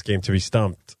rules of this game to be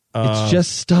stumped. It's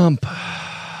just stump.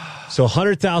 So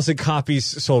 100,000 copies.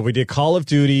 So we did Call of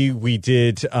Duty. We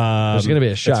did. There's going to be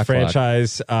a shot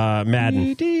franchise.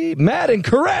 Madden. Madden,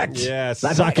 correct. Yes.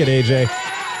 Suck it, AJ.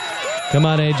 Come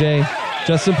on, AJ.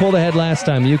 Justin pulled ahead last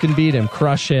time. You can beat him.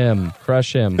 Crush him.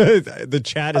 Crush him. The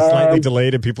chat is slightly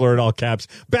delayed and people are in all caps.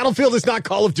 Battlefield is not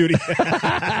Call of Duty.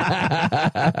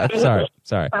 Sorry.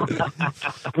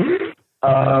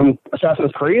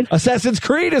 Assassin's Creed. Assassin's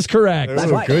Creed is correct.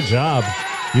 Ooh, good job.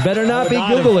 You better not be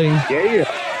Googling. Yeah.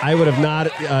 I would have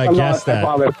not guessed that.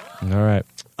 All right.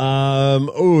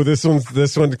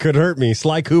 This one could hurt me.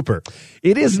 Sly Cooper.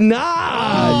 It is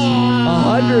not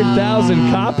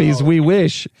 100,000 copies. We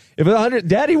wish. If it was 100,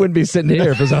 Daddy wouldn't be sitting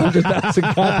here if it was 100,000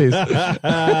 copies.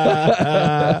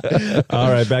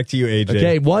 All right, back to you, AJ.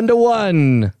 Okay,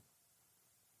 1-1.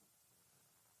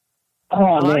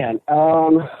 Oh man.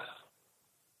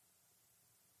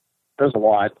 There's a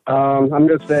lot. I'm going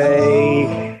to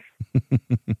say.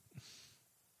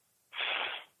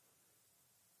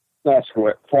 That's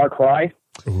what. Far Cry.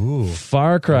 Ooh.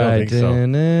 Far Cry. I don't think so.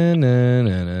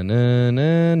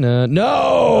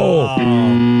 No!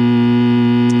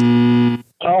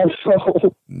 Oh,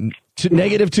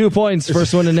 Negative 2 points.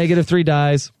 First one to -3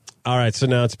 dies. All right, so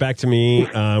now it's back to me.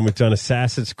 We've done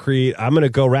Assassin's Creed. I'm going to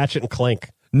go Ratchet and Clank.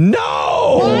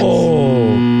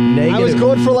 No! I was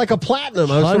going for like a platinum.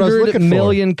 That's what I was 100 looking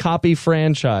million copy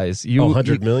franchise.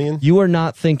 100 million? You are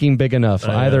not thinking big enough,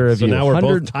 either of so you. now we're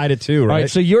both tied at 2, right? All right,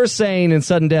 so you're saying in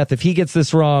sudden death, if he gets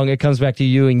this wrong, it comes back to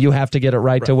you and you have to get it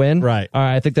right to win? Right. All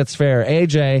right, I think that's fair.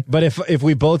 AJ. But if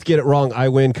we both get it wrong, I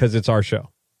win because it's our show.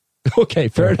 Okay,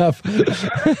 fair enough.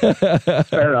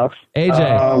 fair enough.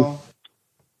 AJ.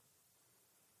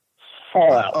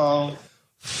 Fallout.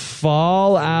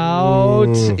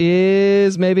 Fallout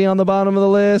is maybe on the bottom of the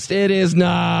list. It is not.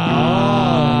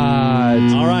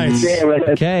 All right.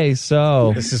 Okay,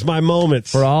 so this is my moment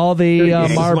for all the marbles.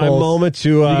 This is my moment to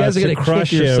you guys are to going to crush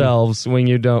kick yourselves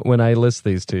when I list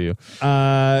these to you.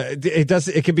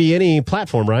 It could be any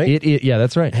platform, right? Yeah,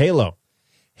 that's right. Halo.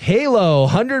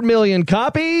 100 million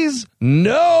copies?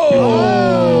 No!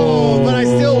 Oh, but I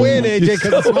still win, AJ,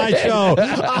 because it's my show.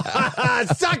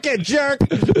 Suck it, jerk!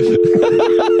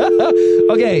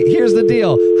 Okay, here's the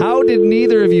deal. How did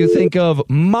neither of you think of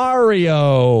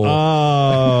Mario?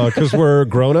 Oh, because we're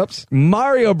grown-ups?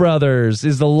 Mario Brothers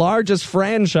is the largest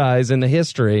franchise in the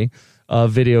history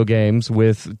of video games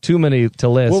with too many to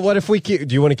list. Well, what if we keep...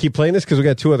 Do you want to keep playing this? Because we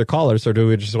got 2 other callers, or do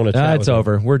we just want to chat It's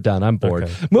over. We're done. I'm bored.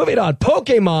 Okay. Moving on.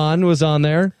 Pokemon was on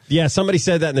there. Yeah, somebody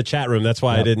said that in the chat room. That's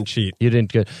why I didn't cheat. You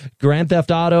didn't good. Grand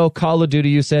Theft Auto, Call of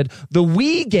Duty, you said. The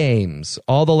Wii games,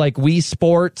 all the like Wii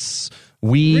Sports,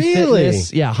 Wii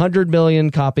Fitness. Yeah, 100 million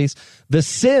copies. The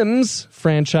Sims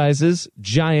franchises,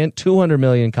 giant, 200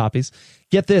 million copies.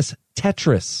 Get this,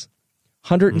 Tetris.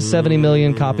 170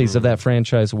 million copies of that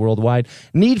franchise worldwide.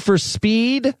 Need for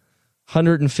Speed,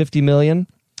 150 million.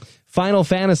 Final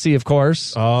Fantasy, of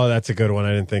course. Oh, that's a good one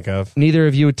I didn't think of. Neither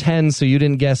of you attend, so you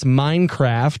didn't guess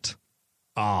Minecraft.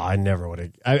 Oh, I never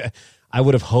would have. I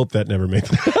would have hoped that never made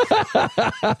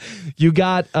it. You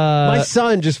got my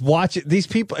son just watch it. These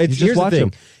people. Here's the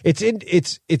thing. It's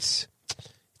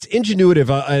ingenuitive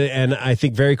and I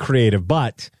think very creative.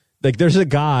 But like, there's a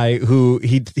guy who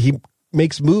he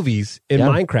makes movies in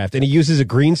Minecraft, and he uses a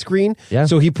green screen. Yeah.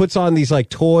 So he puts on these like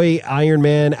toy Iron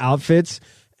Man outfits,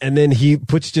 and then he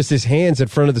puts just his hands in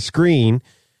front of the screen,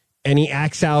 and he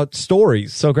acts out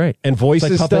stories. So great. And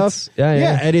voices like puppets. stuff.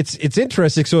 Yeah. And it's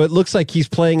interesting. So it looks like he's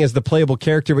playing as the playable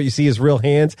character, but you see his real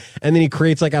hands. And then he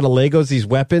creates like out of Legos these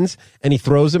weapons, and he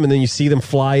throws them, and then you see them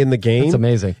fly in the game. That's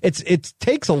amazing. It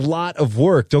takes a lot of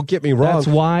work. Don't get me wrong. That's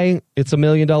why it's $1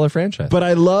 million franchise. But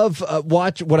I love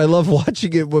what I love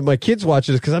watching it when my kids watch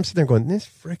it is because I'm sitting there going, this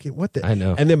freaking what the. I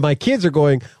know. And then my kids are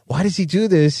going, why does he do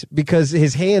this? Because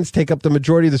his hands take up the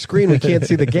majority of the screen. We can't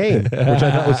see the game, which I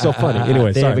thought was so funny.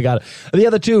 Anyway, sorry. We got it. The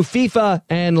other two, FIFA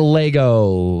and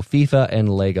Lego. FIFA and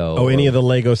Lego. Oh, any of the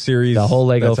Lego series? The whole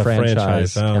Lego That's a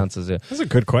franchise Oh. counts as it. Those are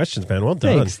good questions, man. Well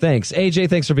done. Thanks. AJ,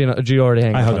 thanks for being on. You already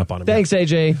hung I hung up on him. Thanks,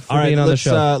 AJ, for All right, being on the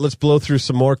show. Let's blow through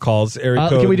some more calls. Area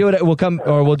code. Can we do it? We'll come,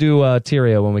 or we'll do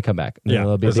Tyria when we come back. Yeah,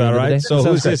 It'll be is at the that end of the right? day. So Sounds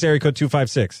who's great. this? Area code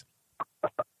 256.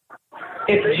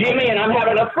 It's Jimmy, and I'm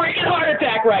having a freaking heart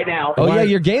attack right now. Oh, yeah,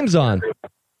 your game's on.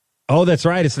 Oh, that's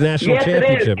right. It's the national Yes,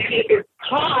 championship. it is. It's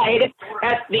tied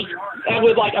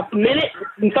with like a minute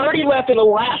and 30 left in the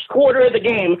last quarter of the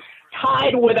game.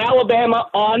 Tied with Alabama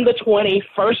on the 20,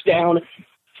 first down.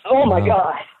 Oh, my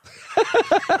God.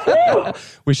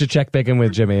 We should check back in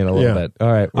with Jimmy in a little bit.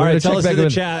 All right. All right, tell us in the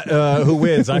chat who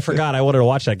wins. I forgot. I wanted to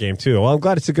watch that game, too. Well, I'm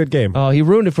glad it's a good game. Oh, he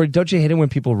ruined it for you. Don't you hate it when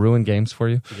people ruin games for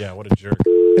you? Yeah, what a jerk.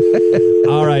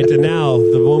 All right, and now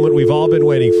the moment we've all been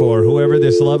waiting for, whoever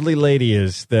this lovely lady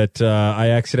is that I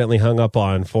accidentally hung up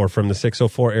on from the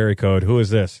 604 area code. Who is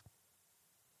this?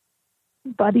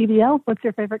 Buddy the Elf, what's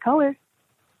your favorite color?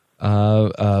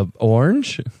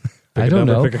 Orange? Pick I a don't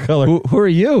number, know. pick a color. Who are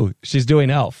you? She's doing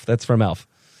Elf. That's from Elf.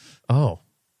 Oh.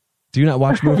 Do you not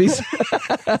watch movies?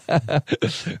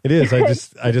 It is.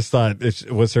 I just thought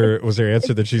was her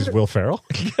answer that she's Will Ferrell?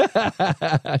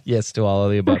 Yes, to all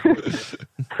of the above.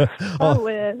 I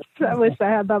wish I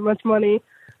had that much money.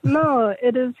 No,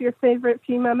 it is your favorite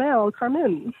female male,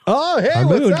 Carmen. Oh, hey,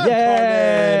 Carmen. what's up, Yay!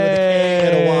 Carmen? With a K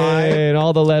and a Y. And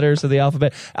all the letters of the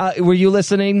alphabet. Were you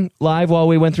listening live while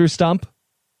we went through Stump?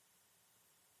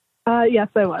 Yes,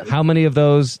 I was. How many of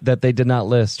those that they did not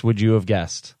list would you have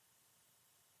guessed?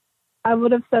 I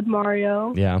would have said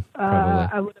Mario. Yeah, probably.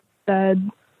 I would have said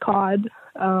COD,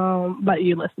 but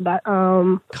you listed that.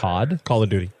 COD? Call of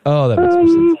Duty. Oh, that makes more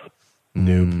sense.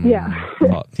 Noob. Yeah.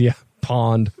 Yeah.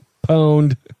 Pwned.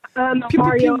 No,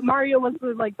 Mario was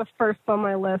like the first on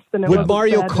my list. And Would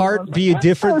Mario Kart be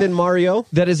different than Mario?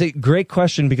 That is a great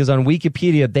question because on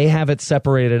Wikipedia they have it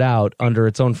separated out under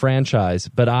its own franchise.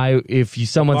 But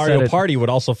someone Mario said Party would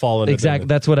also fall into exactly.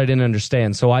 That's what I didn't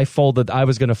understand. So I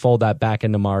was going to fold that back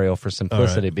into Mario for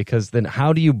simplicity because then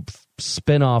how do you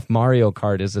spin off Mario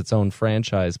Kart as its own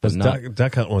franchise? But not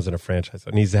Duck Hunt wasn't a franchise.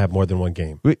 It needs to have more than one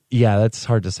game. Yeah, that's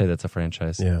hard to say. That's a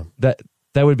franchise. Yeah.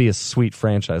 That would be a sweet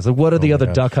franchise. Like, what are the other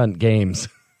Duck Hunt games?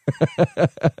 You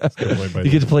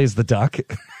get to play as the duck.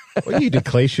 Well, you did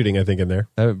clay shooting, I think, in there.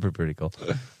 That would be pretty cool.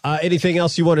 Anything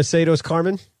else you want to say to us,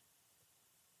 Carmen?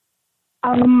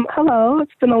 Hello.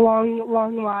 It's been a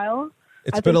long while.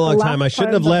 It's been a long time. I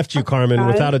shouldn't have left you, Carmen,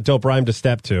 without a dope rhyme to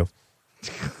step to.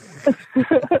 I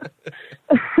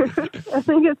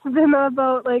think it's been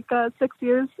about 6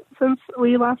 years since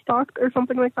we last talked or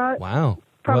something like that. Wow.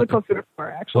 Probably closer to 4,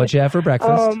 actually. What you have for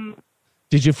breakfast?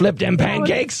 Did you flip them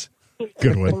pancakes?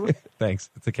 Good one.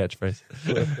 Thanks. It's a catchphrase.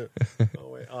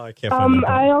 I can't find that.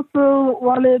 I also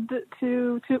wanted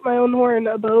to toot my own horn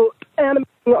about animating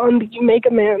on the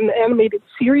Mega Man animated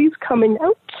series coming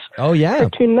out. Oh, yeah.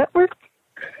 Cartoon Network.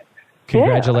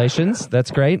 Congratulations. Yeah.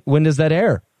 That's great. When does that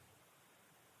air?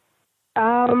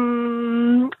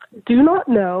 Do not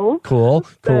know. Cool.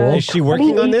 Is she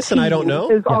working on this and I don't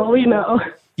know? Is all we know.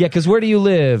 Yeah, because where do you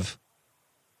live?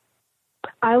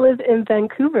 I live in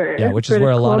Vancouver. Yeah, which is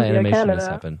where a lot of animation Canada. has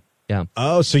happened. Yeah.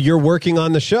 Oh, so you're working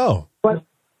on the show.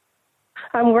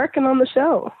 I'm working on the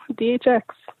show, DHX.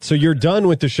 So you're done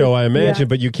with the show, I imagine,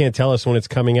 but you can't tell us when it's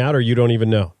coming out, or you don't even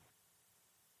know?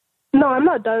 No, I'm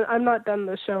not done. I'm not done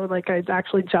the show. I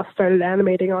actually just started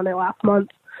animating on it last month.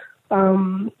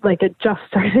 It just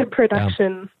started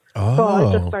production. Yeah. So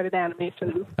I just started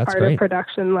animation part of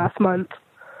production last month.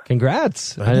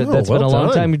 Congrats. That's been a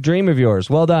long time dream of yours.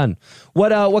 Well done.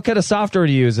 What kind of software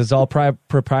do you use? Is it all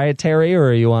proprietary, or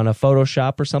are you on a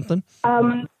Photoshop or something?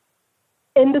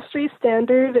 Industry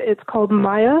standard. It's called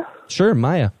Maya. Sure,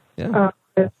 Maya. Yeah.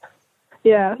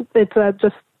 It's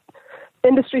just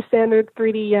industry standard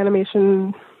 3D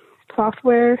animation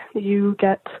software. You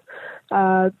get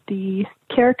the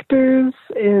characters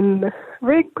in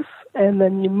rigs, and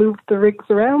then you move the rigs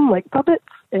around like puppets,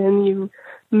 and you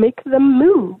make them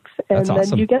move, and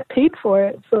then you get paid for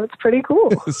it. So it's pretty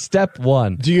cool. Step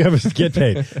one. Do you have get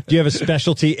paid? Do you have a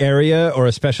specialty area or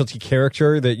a specialty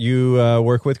character that you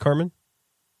work with, Carmen?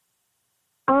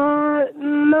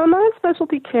 No, not a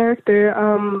specialty character.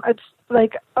 It's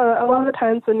a lot of the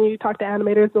times when you talk to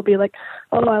animators, they'll be like,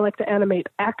 "Oh, I like to animate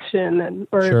action,"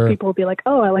 or people will be like,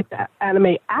 "Oh, I like to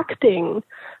animate acting."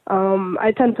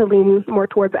 I tend to lean more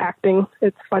towards acting.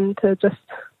 It's fun to just,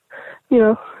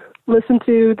 listen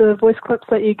to the voice clips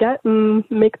that you get and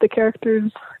make the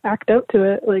characters act out to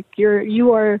it. Like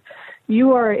you are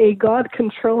a god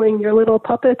controlling your little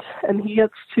puppet, and he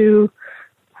gets to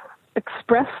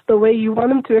express the way you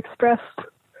want him to express.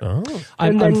 Oh.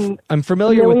 I'm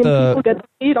familiar with the get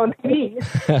paid on TV.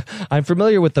 I'm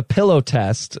familiar with the pillow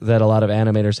test that a lot of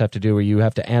animators have to do, where you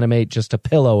have to animate just a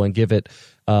pillow and give it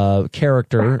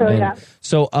character.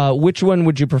 So which one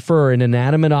would you prefer, an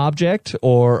inanimate object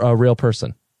or a real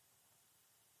person?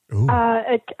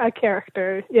 A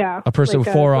character, yeah. A person like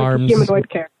with 4 arms. Like a humanoid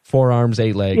character. 4 arms,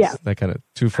 8 legs. Yeah. That kind of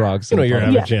 2 frogs. Your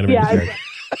average animated character.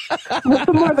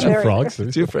 The more the 2 merrier. frogs.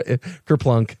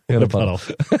 Kerplunk in a puddle.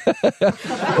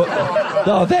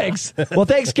 Oh, thanks. Well,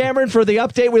 thanks, Cameron, for the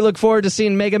update. We look forward to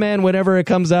seeing Mega Man whenever it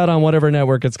comes out on whatever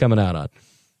network it's coming out on.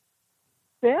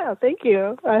 Yeah, thank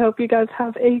you. I hope you guys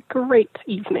have a great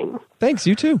evening. Thanks,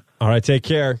 you too. All right, take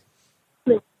care.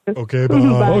 Okay, bye.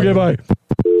 Okay, bye.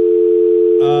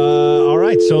 All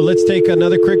right, so let's take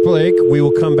another quick break. We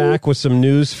will come back with some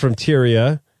news from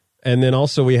Tyria. And then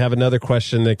also we have another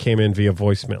question that came in via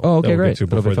voicemail. Oh, okay, that we'll great. get to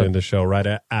before the end of the show, right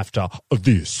after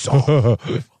this.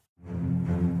 And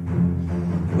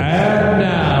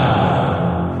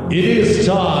now, it is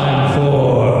time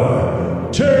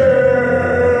for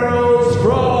Tales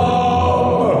from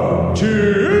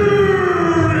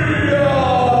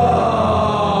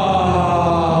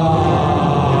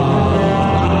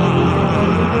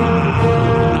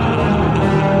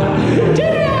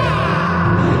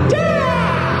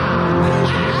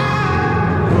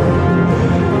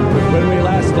When we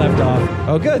last left off.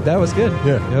 Oh, good. That was good.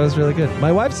 Yeah. That was really good.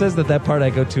 My wife says that part I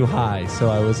go too high, so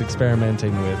I was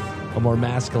experimenting with a more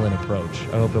masculine approach.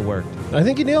 I hope it worked. I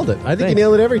think you nailed it. I think Thanks. you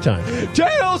nailed it every time.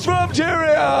 Tales from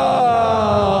Tyria!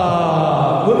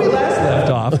 When we last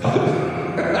left off,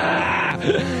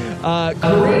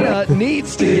 Karina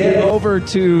needs to get over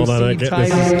to Hold on, see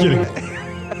this is getting...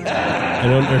 I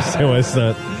don't understand why it's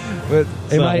not,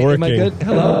 not working. Am I good?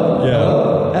 Hello?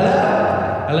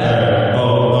 Yeah. Hello?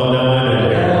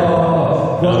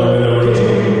 No.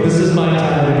 This is my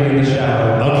time to be in the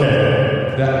shower.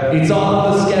 Okay. It's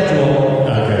on the schedule.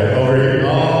 Okay, over here.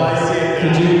 Oh, I see it.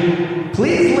 Could you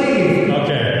please leave?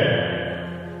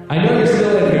 Okay. I know you're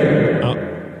still in here.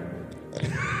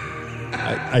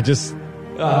 I just... you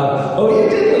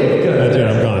did leave. Good. Dude,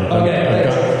 I'm gone. Okay. I'm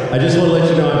gone. I just want to let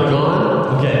you know I'm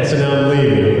gone. Okay. So now I'm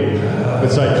leaving. But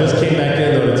so I just came back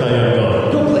in though to tell you I'm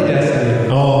gone. Go play Destiny.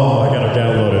 Oh, I gotta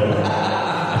download it.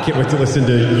 I can't wait to listen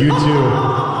to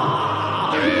YouTube.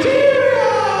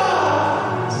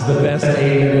 This is the best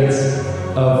 8 minutes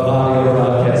of audio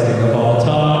broadcasting of all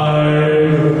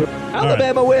time.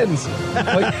 Alabama wins.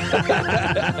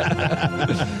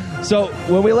 So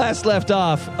when we last left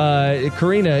off,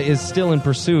 Karina is still in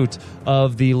pursuit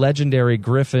of the legendary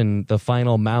Griffin, the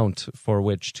final mount for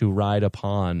which to ride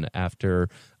upon after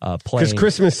playing. Because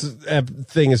Christmas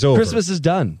thing is over. Christmas is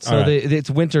done, so All right. it's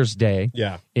Winter's Day.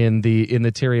 Yeah. In the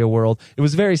Tyria world, it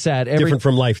was very sad. Different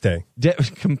from Life Day.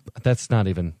 That's not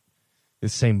even the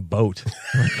same boat.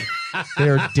 They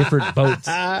are different boats.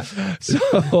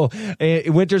 So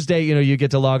Winter's Day, you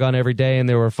get to log on every day, and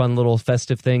there were fun little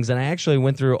festive things. And I actually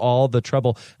went through all the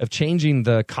trouble of changing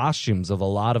the costumes of a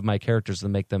lot of my characters to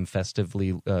make them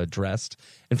festively dressed.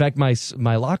 In fact, my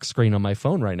lock screen on my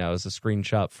phone right now is a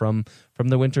screenshot from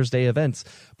the Winter's Day events.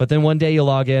 But then one day you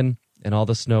log in, and all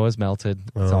the snow has melted.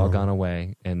 It's all gone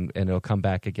away, and it'll come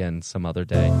back again some other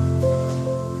day.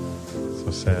 So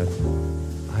sad.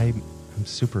 I'm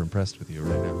super impressed with you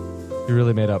right now. You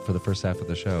really made up for the first half of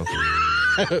the show.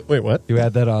 Wait, what? You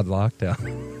had that on lockdown.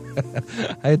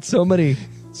 I had so many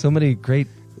great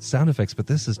sound effects, but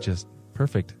this is just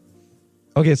perfect.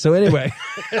 Okay, so anyway.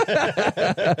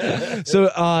 So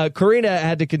Karina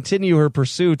had to continue her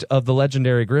pursuit of the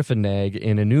legendary Griffin Nag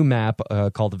in a new map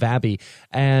called Vabby.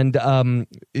 And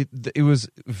it was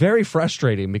very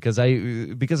frustrating because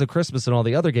of Christmas and all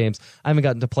the other games, I haven't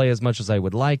gotten to play as much as I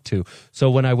would like to. So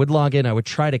when I would log in, I would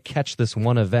try to catch this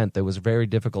one event that was very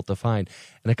difficult to find.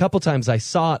 And a couple times I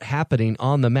saw it happening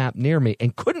on the map near me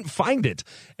and couldn't find it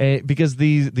because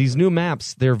these new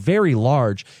maps, they're very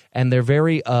large and they're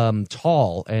very tall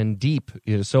and deep.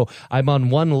 So I'm on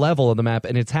one level of the map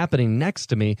and it's happening next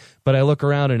to me, but I look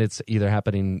around and it's either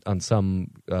happening on some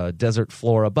desert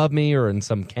floor above me or in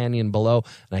some canyon below,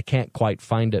 and I can't quite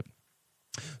find it.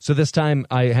 So this time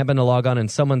I happened to log on and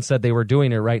someone said they were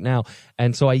doing it right now.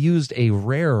 And so I used a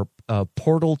rare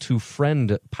portal to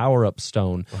friend power-up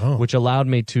stone, which allowed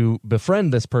me to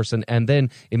befriend this person and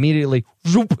then immediately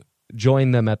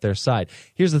join them at their side.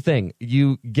 Here's the thing.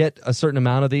 You get a certain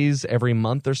amount of these every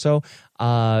month or so.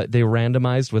 They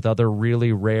randomized with other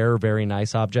really rare, very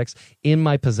nice objects. In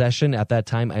my possession at that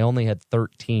time, I only had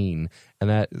 13. And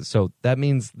that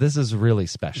means this is really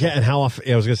special. Yeah, and how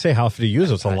often? I was going to say, how often do you use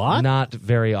it? It's a lot? Not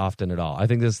very often at all. I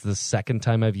think this is the second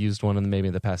time I've used one in maybe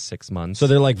the past 6 months. So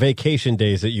they're like vacation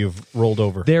days that you've rolled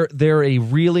over. They're a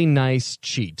really nice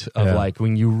cheat of like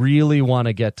when you really want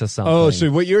to get to something. Oh,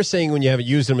 so what you're saying when you haven't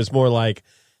used them is more like,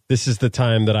 this is the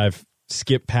time that I've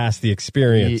skip past the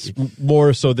experience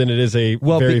more so than it is a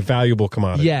very valuable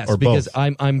commodity. Yes, or because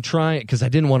both. I'm trying, because I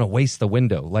didn't want to waste the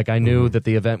window. Like, I knew that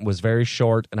the event was very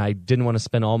short, and I didn't want to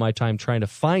spend all my time trying to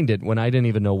find it when I didn't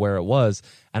even know where it was.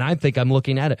 And I think I'm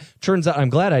looking at it. Turns out I'm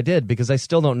glad I did, because I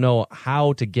still don't know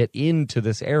how to get into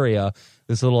this area,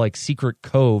 this little like secret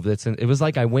cove it was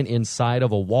like I went inside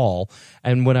of a wall,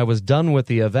 and when I was done with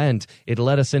the event, it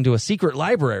led us into a secret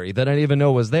library that I didn't even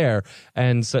know was there,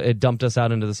 and so it dumped us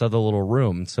out into this other little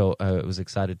room. So I was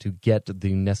excited to get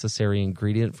the necessary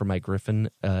ingredient for my Griffin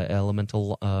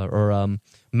elemental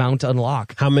mount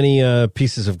unlock. How many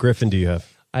pieces of Griffin do you have?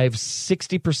 I have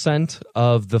 60%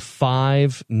 of the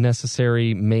 5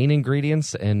 necessary main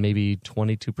ingredients and maybe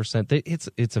 22%.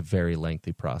 It's a very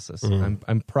lengthy process.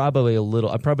 I'm probably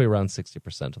around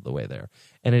 60% of the way there,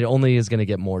 and it only is going to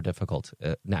get more difficult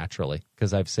naturally,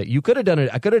 because I've said you could have done it.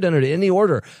 I could have done it in any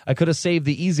order. I could have saved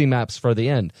the easy maps for the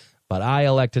end, but I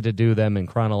elected to do them in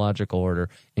chronological order,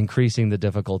 increasing the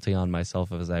difficulty on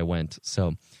myself as I went.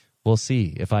 So we'll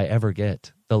see if I ever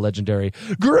get the legendary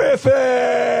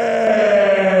Griffin.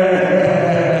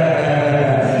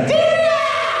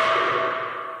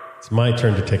 It's my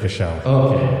turn to take a shower.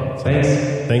 Okay, thanks.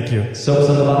 Thank you. Soap's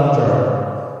in the bottom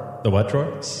drawer. The what drawer?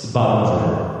 The bottom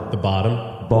drawer. The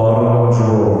bottom? Bottom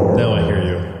drawer. Now I hear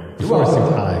you. Before I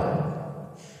seemed high.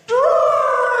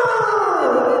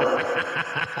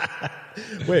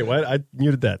 Wait, what? I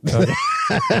muted that.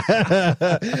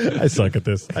 I suck at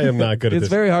this. I am not good at this. It's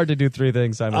very hard to do 3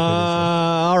 things simultaneously.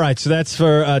 All right, so that's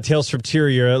for Tales from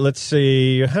Tyria. Let's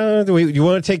see. You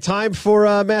want to take time for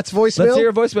Matt's voicemail? Let's hear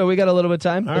your voicemail. We got a little bit of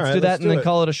time. All let's right, do that let's and do then it.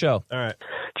 call it a show. All right.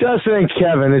 Justin and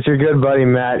Kevin, it's your good buddy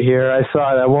Matt here. I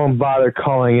thought I won't bother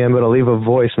calling in, but I'll leave a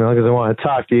voicemail because I want to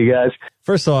talk to you guys.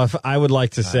 First off, I would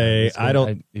like to say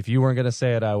if you weren't going to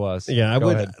say it, I was. Yeah, I Go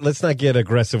would. ahead. Let's not get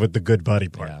aggressive with the good buddy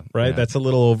part, right? yeah. That's a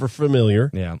little over familiar.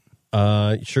 Yeah.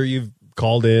 Sure, you've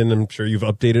called in. I'm sure you've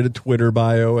updated a Twitter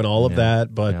bio and all of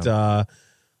that, but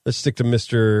let's stick to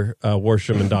Mr.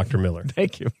 Worsham and Dr. Miller.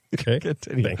 Thank you. Okay.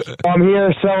 Continue. Thanks. I'm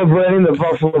here celebrating the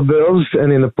Buffalo Bills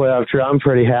and in the playoff draw. I'm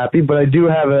pretty happy, but I do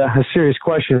have a serious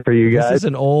question for you guys. This is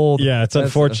an old... Yeah, it's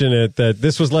unfortunate that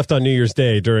this was left on New Year's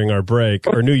Day during our break,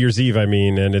 or New Year's Eve, I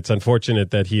mean, and it's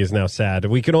unfortunate that he is now sad.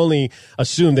 We can only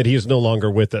assume that he is no longer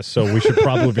with us, so we should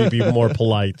probably be more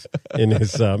polite in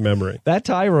his memory. That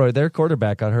Thyroid, their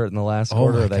quarterback, got hurt in the last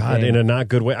quarter of that game. In a not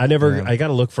good way. I got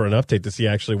to look for an update to see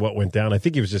actually what went down. I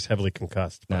think he was just heavily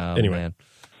concussed. No, anyway. man.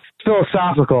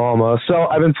 Philosophical almost. So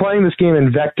I've been playing this game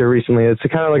in Vector recently. It's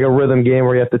kind of like a rhythm game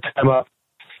where you have to time up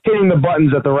hitting the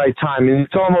buttons at the right time. And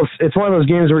it's one of those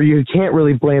games where you can't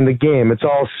really blame the game. It's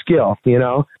all skill, you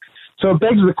know? So it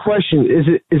begs the question, is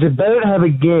it better to have a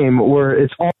game where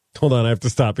it's all... Hold on, I have to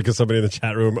stop because somebody in the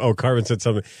chat room, Carvin said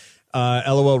something.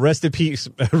 LOL, rest in peace,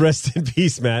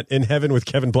 Matt, in heaven with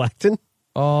Kevin Blackton.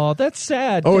 Oh, that's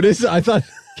sad. Oh, it is? I thought...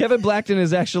 Kevin Blackton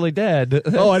is actually dead.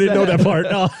 That's I didn't know sad. that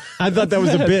part. No, I thought that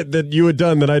was a bit that you had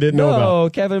done that I didn't know about. No,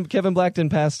 Kevin Blackton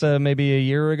passed maybe a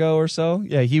year ago or so.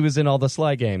 Yeah, he was in all the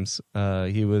Sly games.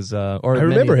 He was... I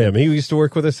remember him. He used to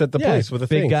work with us at the place with the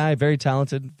big things. guy, very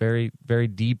talented, very, very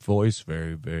deep voice,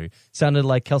 very, very... Sounded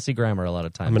like Kelsey Grammer a lot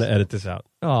of times. I'm going to edit this out.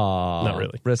 Oh, not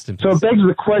really. Rest in peace. So it begs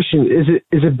the question,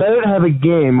 is it better to have a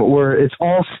game where it's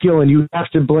all skill and you have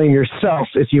to blame yourself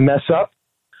if you mess up?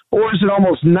 Or is it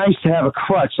almost nice to have a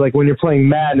crutch, like when you're playing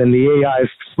Madden and the AI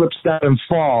slips down and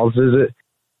falls? Is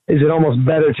it almost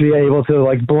better to be able to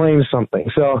like blame something?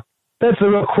 So that's the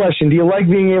real question. Do you like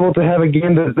being able to have a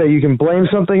game that you can blame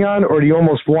something on, or do you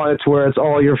almost want it to where it's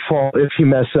all your fault if you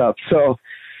mess up? So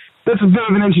that's a bit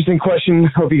of an interesting question.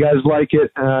 Hope you guys like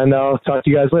it, and I'll talk to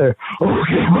you guys later.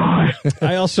 Okay, bye.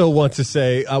 I also want to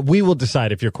say we will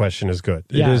decide if your question is good.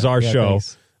 It is our show.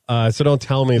 Thanks. So don't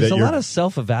tell me There's that a you're... lot of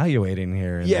self-evaluating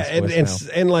here. In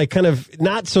and like kind of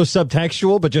not so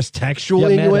subtextual, but just textual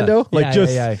innuendo.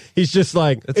 He's just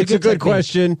like, it's a good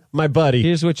question, my buddy.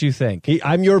 Here's what you think.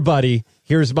 I'm your buddy.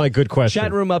 Here's my good question.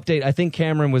 Chat room update. I think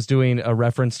Cameron was doing a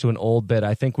reference to an old bit.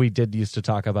 I think we did used to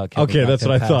talk about Kevin Okay, that's Blackton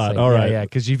what I thought. passing. All right. Yeah,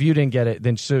 because if you didn't get it,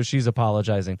 then she's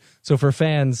apologizing. So for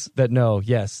fans that know,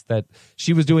 yes, that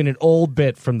she was doing an old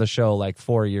bit from the show like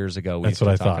 4 years ago. We That's used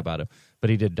what to I talk thought. about him. But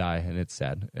he did die, and it's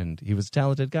sad. And he was a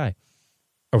talented guy.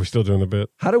 Are we still doing the bit?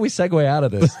 How do we segue out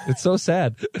of this? It's so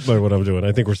sad. By what I'm doing.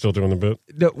 I think we're still doing the bit.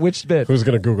 No, which bit? Who's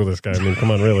going to Google this guy? I mean, come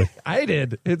on, really? I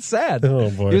did. It's sad. Oh,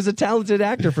 boy. He was a talented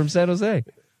actor from San Jose.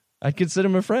 I'd consider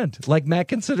him a friend, like Matt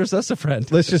considers us a friend.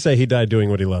 Let's just say he died doing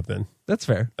what he loved then. That's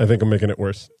fair. I think I'm making it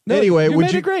worse. No, anyway, you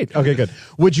made it great. Okay, good.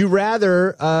 Would you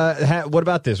rather, what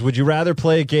about this? Would you rather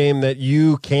play a game that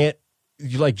you can't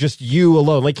like just you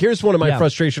alone. Like here's one of my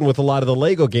frustration with a lot of the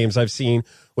Lego games I've seen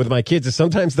with my kids is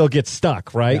sometimes they'll get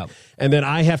stuck, right? Yep. And then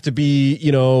I have to be,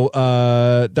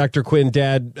 Dr. Quinn,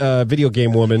 dad, video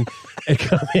game woman, and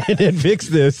come in and fix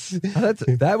this.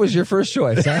 That was your first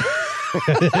choice, huh?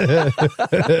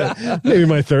 Maybe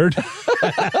my third.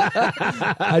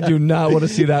 I do not want to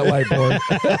see that whiteboard.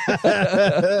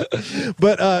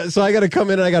 But so I got to come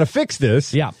in and I got to fix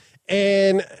this. Yeah.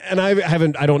 And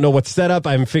I don't know what's set up.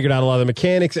 I haven't figured out a lot of the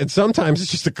mechanics. And sometimes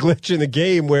it's just a glitch in the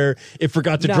game where it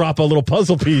forgot to drop a little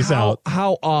puzzle piece out.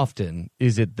 How often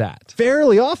is it that?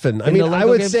 Fairly often. I mean, I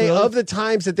would say of the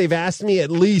times that they've asked me,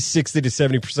 at least 60 to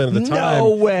 70% of the time.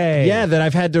 No way. Yeah, that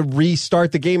I've had to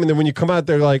restart the game. And then when you come out,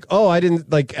 they're like, oh, I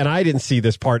didn't see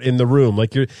this part in the room.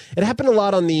 Like it happened a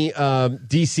lot on the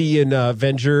DC and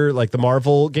Avenger, like the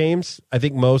Marvel games, I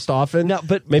think most often. No,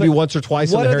 but maybe once or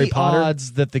twice on the Harry Potter. What are the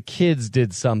odds that the kids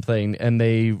did something and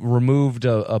they removed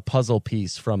a puzzle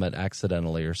piece from it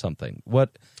accidentally or something?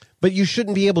 What? But you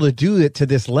shouldn't be able to do it to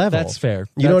this level. That's fair.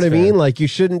 You know what I mean? Like you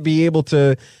shouldn't be able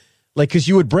to, like, because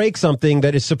you would break something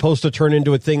that is supposed to turn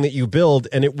into a thing that you build,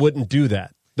 and it wouldn't do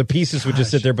that. The pieces would just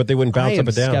sit there, but they wouldn't bounce up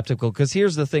and down. I am skeptical because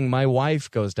here's the thing: my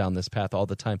wife goes down this path all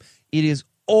the time. It is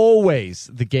always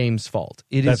the game's fault.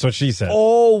 That's what she said.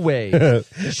 Always. The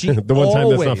one time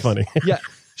that's not funny. Yeah.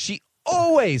 She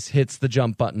always hits the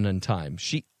jump button in time.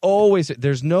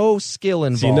 There's no skill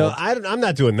involved. See, no, I'm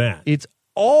not doing that. It's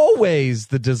always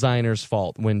the designer's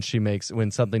fault when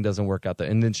something doesn't work out there,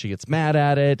 and then she gets mad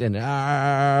at it, and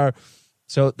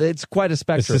so it's quite a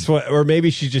spectrum. Is this or maybe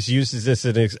she just uses this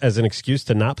as an excuse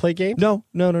to not play games? No.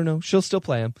 She'll still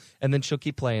play them, and then she'll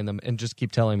keep playing them, and just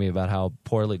keep telling me about how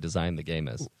poorly designed the game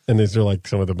is. And these are like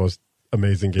some of the most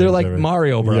amazing games. They're like ever.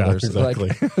 Mario Brothers. Yeah,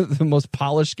 exactly. Like the most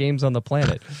polished games on the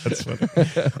planet. That's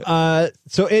funny.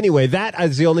 So anyway, that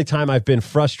is the only time I've been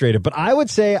frustrated. But I would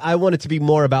say I want it to be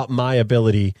more about my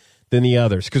ability than the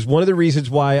others. Because one of the reasons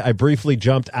why I briefly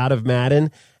jumped out of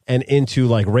Madden and into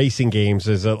like racing games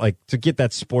is like to get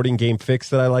that sporting game fix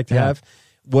that I like to have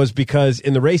was because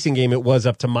in the racing game it was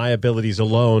up to my abilities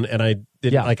alone, and I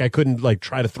didn't I couldn't like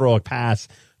try to throw a pass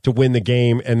to win the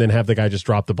game and then have the guy just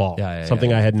drop the ball.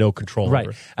 Something I had no control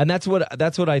over. And that's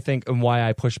what I think, and why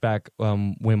I push back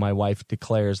when my wife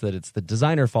declares that it's the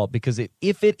designer fault, because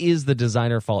if it is the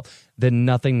designer fault, then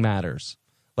nothing matters.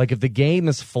 Like if the game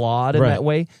is flawed in that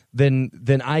way, then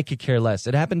I could care less.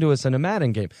 It happened to us in a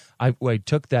Madden game. I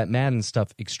took that Madden stuff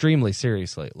extremely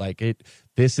seriously. Like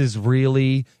this is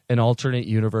really an alternate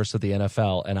universe of the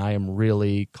NFL, and I am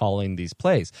really calling these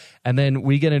plays. And then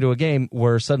we get into a game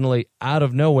where suddenly, out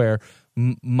of nowhere,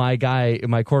 my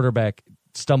quarterback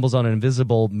stumbles on an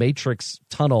invisible matrix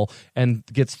tunnel and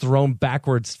gets thrown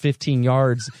backwards 15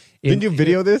 yards. Didn't you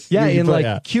video this? Yeah,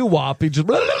 QWOP. He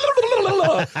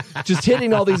just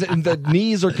hitting all these, and the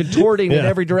knees are contorting in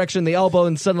every direction, the elbow,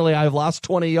 and suddenly I've lost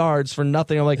 20 yards for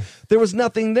nothing. I'm like, there was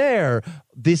nothing there.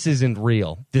 This isn't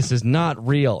real. This is not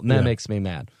real. And that makes me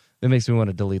mad. That makes me want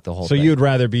to delete the whole thing. So you'd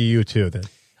rather be you too then?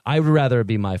 I would rather it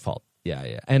be my fault.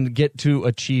 Yeah. And get to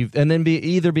achieve, and then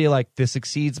be like, this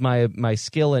exceeds my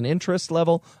skill and interest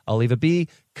level. I'll leave it be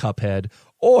Cuphead,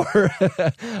 or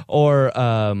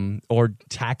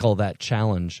tackle that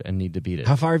challenge and need to beat it.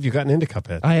 How far have you gotten into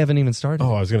Cuphead? I haven't even started.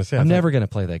 Oh, I was going to say. I'm never going to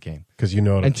play that game. Because you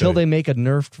know what until they make a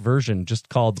nerfed version just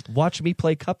called Watch Me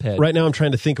Play Cuphead. Right now I'm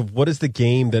trying to think of what is the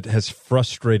game that has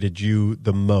frustrated you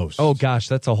the most. Oh, gosh,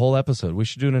 that's a whole episode. We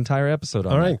should do an entire episode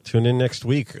on All right, tune in next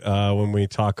week when we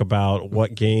talk about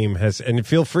what game has, and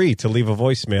feel free to leave a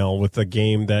voicemail with a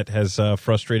game that has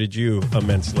frustrated you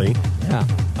immensely. Yeah.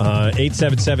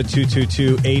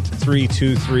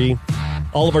 877-222-8323.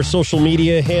 All of our social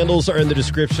media handles are in the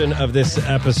description of this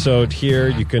episode here.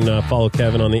 You can follow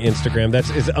Kevin on the Instagram. That's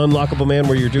is Unlockable Man,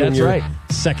 where you're doing your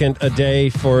second a day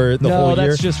for the whole year? No,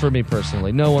 that's just for me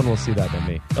personally. No one will see that but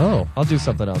me. Oh. I'll do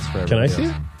something else for everybody. Can I see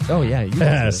it? Oh, yeah.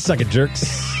 You suck it,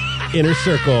 jerks. Inner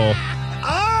Circle.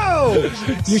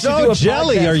 You so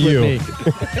jelly are you?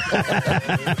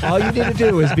 All you need to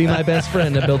do is be my best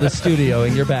friend and build a studio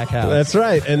in your back house. That's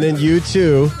right. And then you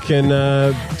too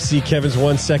can see Kevin's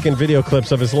 1 second video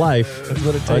clips of his life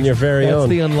on your very own. That's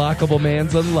the Unlockable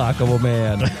Man's Unlockable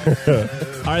Man.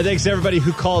 All right, thanks to everybody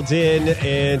who called in.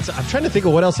 And I'm trying to think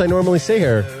of what else I normally say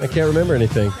here. I can't remember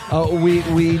anything. We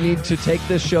need to take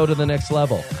this show to the next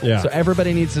level. Yeah. So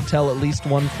everybody needs to tell at least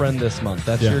one friend this month.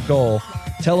 That's your goal.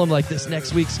 Tell them, like, this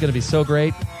next week's going to be so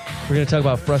great. We're going to talk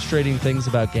about frustrating things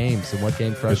about games and what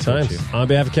game frustrates you. On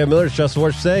behalf of Kevin Miller, it's Justin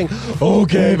Warsh saying,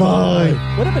 okay, bye.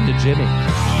 What happened to Jimmy?